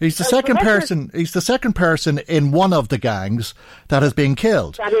 He's the second person. He's the second person in one of the gangs that has been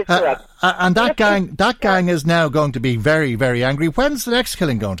killed. That is correct. And that gang is now going to be very, very angry. When's the next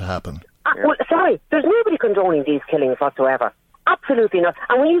killing going to happen? Well, sorry, there's nobody condoning these killings whatsoever. Absolutely not.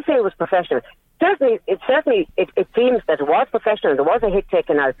 And when you say it was professional, Certainly, it seems that it was professional. There was a hit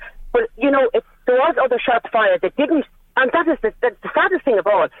taken out, but you know, there was other shots fired that didn't, and that is the saddest thing of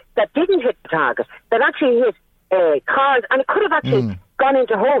all, that didn't hit the target. That actually hit cars, and it could have actually gone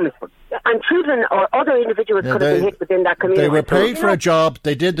into homes, and children or other individuals could have been hit within that community. They were paid for a job.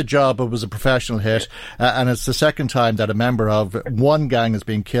 They did the job. It was a professional hit, and it's the second time that a member of one gang has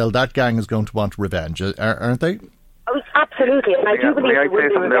been killed. That gang is going to want revenge, aren't they? Absolutely, and I do believe there will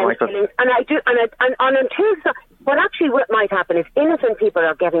be revenge killings. And I do, and until what actually might happen is innocent people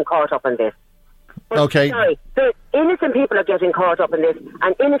are getting caught up in this. Okay. Sorry, the innocent people are getting caught up in this,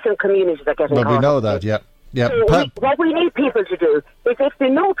 and innocent communities are getting caught up. Well, we know that, yeah. So what we need people to do is, if they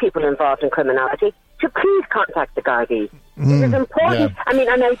know people involved in criminality, to please contact the Gardaí. It is important. Yeah. I mean,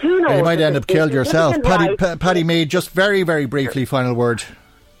 and I do know... You might end up killed yourself. Paddy Mead, just very, very briefly, final word.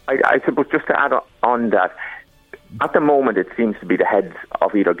 I suppose just to add on that, at the moment, it seems to be the heads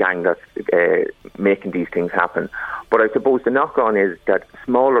of either gang that's making these things happen. But I suppose the knock-on is that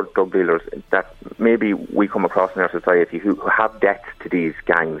smaller drug dealers that maybe we come across in our society who have debts to these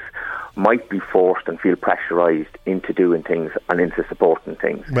gangs might be forced and feel pressurised into doing things and into supporting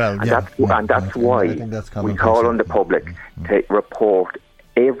things. Well, that's why we call on the public to report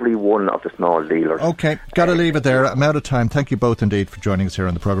every one of the small dealers. OK, got to leave it there. I'm out of time. Thank you both indeed for joining us here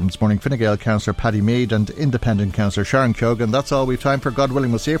on the programme this morning. Fine Gael councillor Paddy Mead and independent councillor Sharon Keoghan. That's all we've time for. God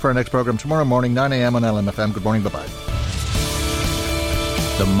willing, we'll see you for our next programme tomorrow morning, 9 a.m. on LMFM. Good morning, bye-bye.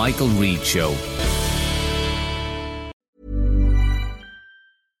 The Michael Reid Show.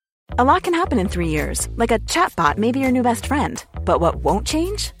 A lot can happen in 3 years, like a chatbot may be your new best friend. But what won't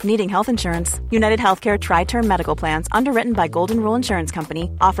change? Needing health insurance. United Healthcare Tri-Term Medical Plans, underwritten by Golden Rule Insurance Company,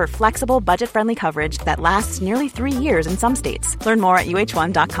 offer flexible, budget-friendly coverage that lasts nearly 3 years in some states. Learn more at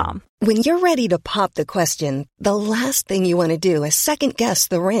uh1.com. When you're ready to pop the question, the last thing you want to do is second-guess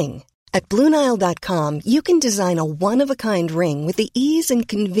the ring. At BlueNile.com, you can design a one-of-a-kind ring with the ease and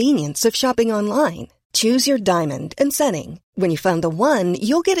convenience of shopping online. Choose your diamond and setting. When you find the one,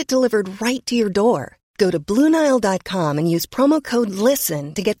 you'll get it delivered right to your door. Go to BlueNile.com and use promo code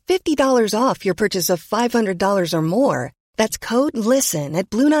LISTEN to get $50 off your purchase of $500 or more. That's code LISTEN at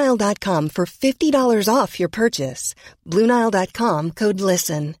BlueNile.com for $50 off your purchase. BlueNile.com, code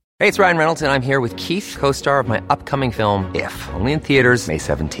LISTEN. Hey, it's Ryan Reynolds, and I'm here with Keith, co-star of my upcoming film, If, only in theaters May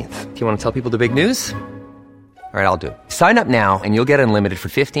 17th. Do you want to tell people the big news? All right, I'll do it. Sign up now and you'll get unlimited for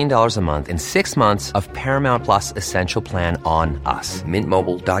 $15 a month and 6 months of Paramount Plus Essential Plan on us.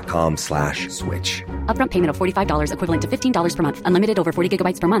 MintMobile.com/switch. Upfront payment of $45 equivalent to $15 per month. Unlimited over 40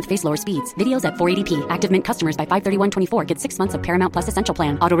 gigabytes per month. Face lower speeds. Videos at 480p. Active Mint customers by 531.24 get 6 months of Paramount Plus Essential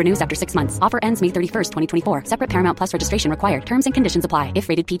Plan. Auto renews after 6 months. Offer ends May 31st, 2024. Separate Paramount Plus registration required. Terms and conditions apply if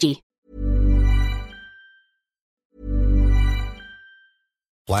rated PG.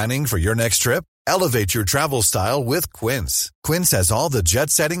 Planning for your next trip? Elevate your travel style with Quince. Quince has all the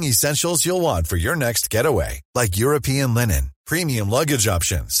jet-setting essentials you'll want for your next getaway, like European linen, premium luggage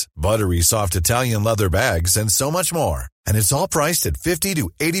options, buttery soft Italian leather bags, and so much more. And it's all priced at 50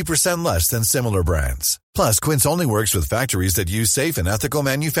 to 80% less than similar brands. Plus, Quince only works with factories that use safe and ethical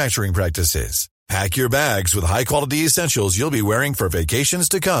manufacturing practices. Pack your bags with high-quality essentials you'll be wearing for vacations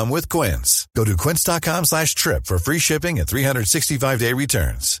to come with Quince. Go to quince.com/trip for free shipping and 365-day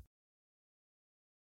returns.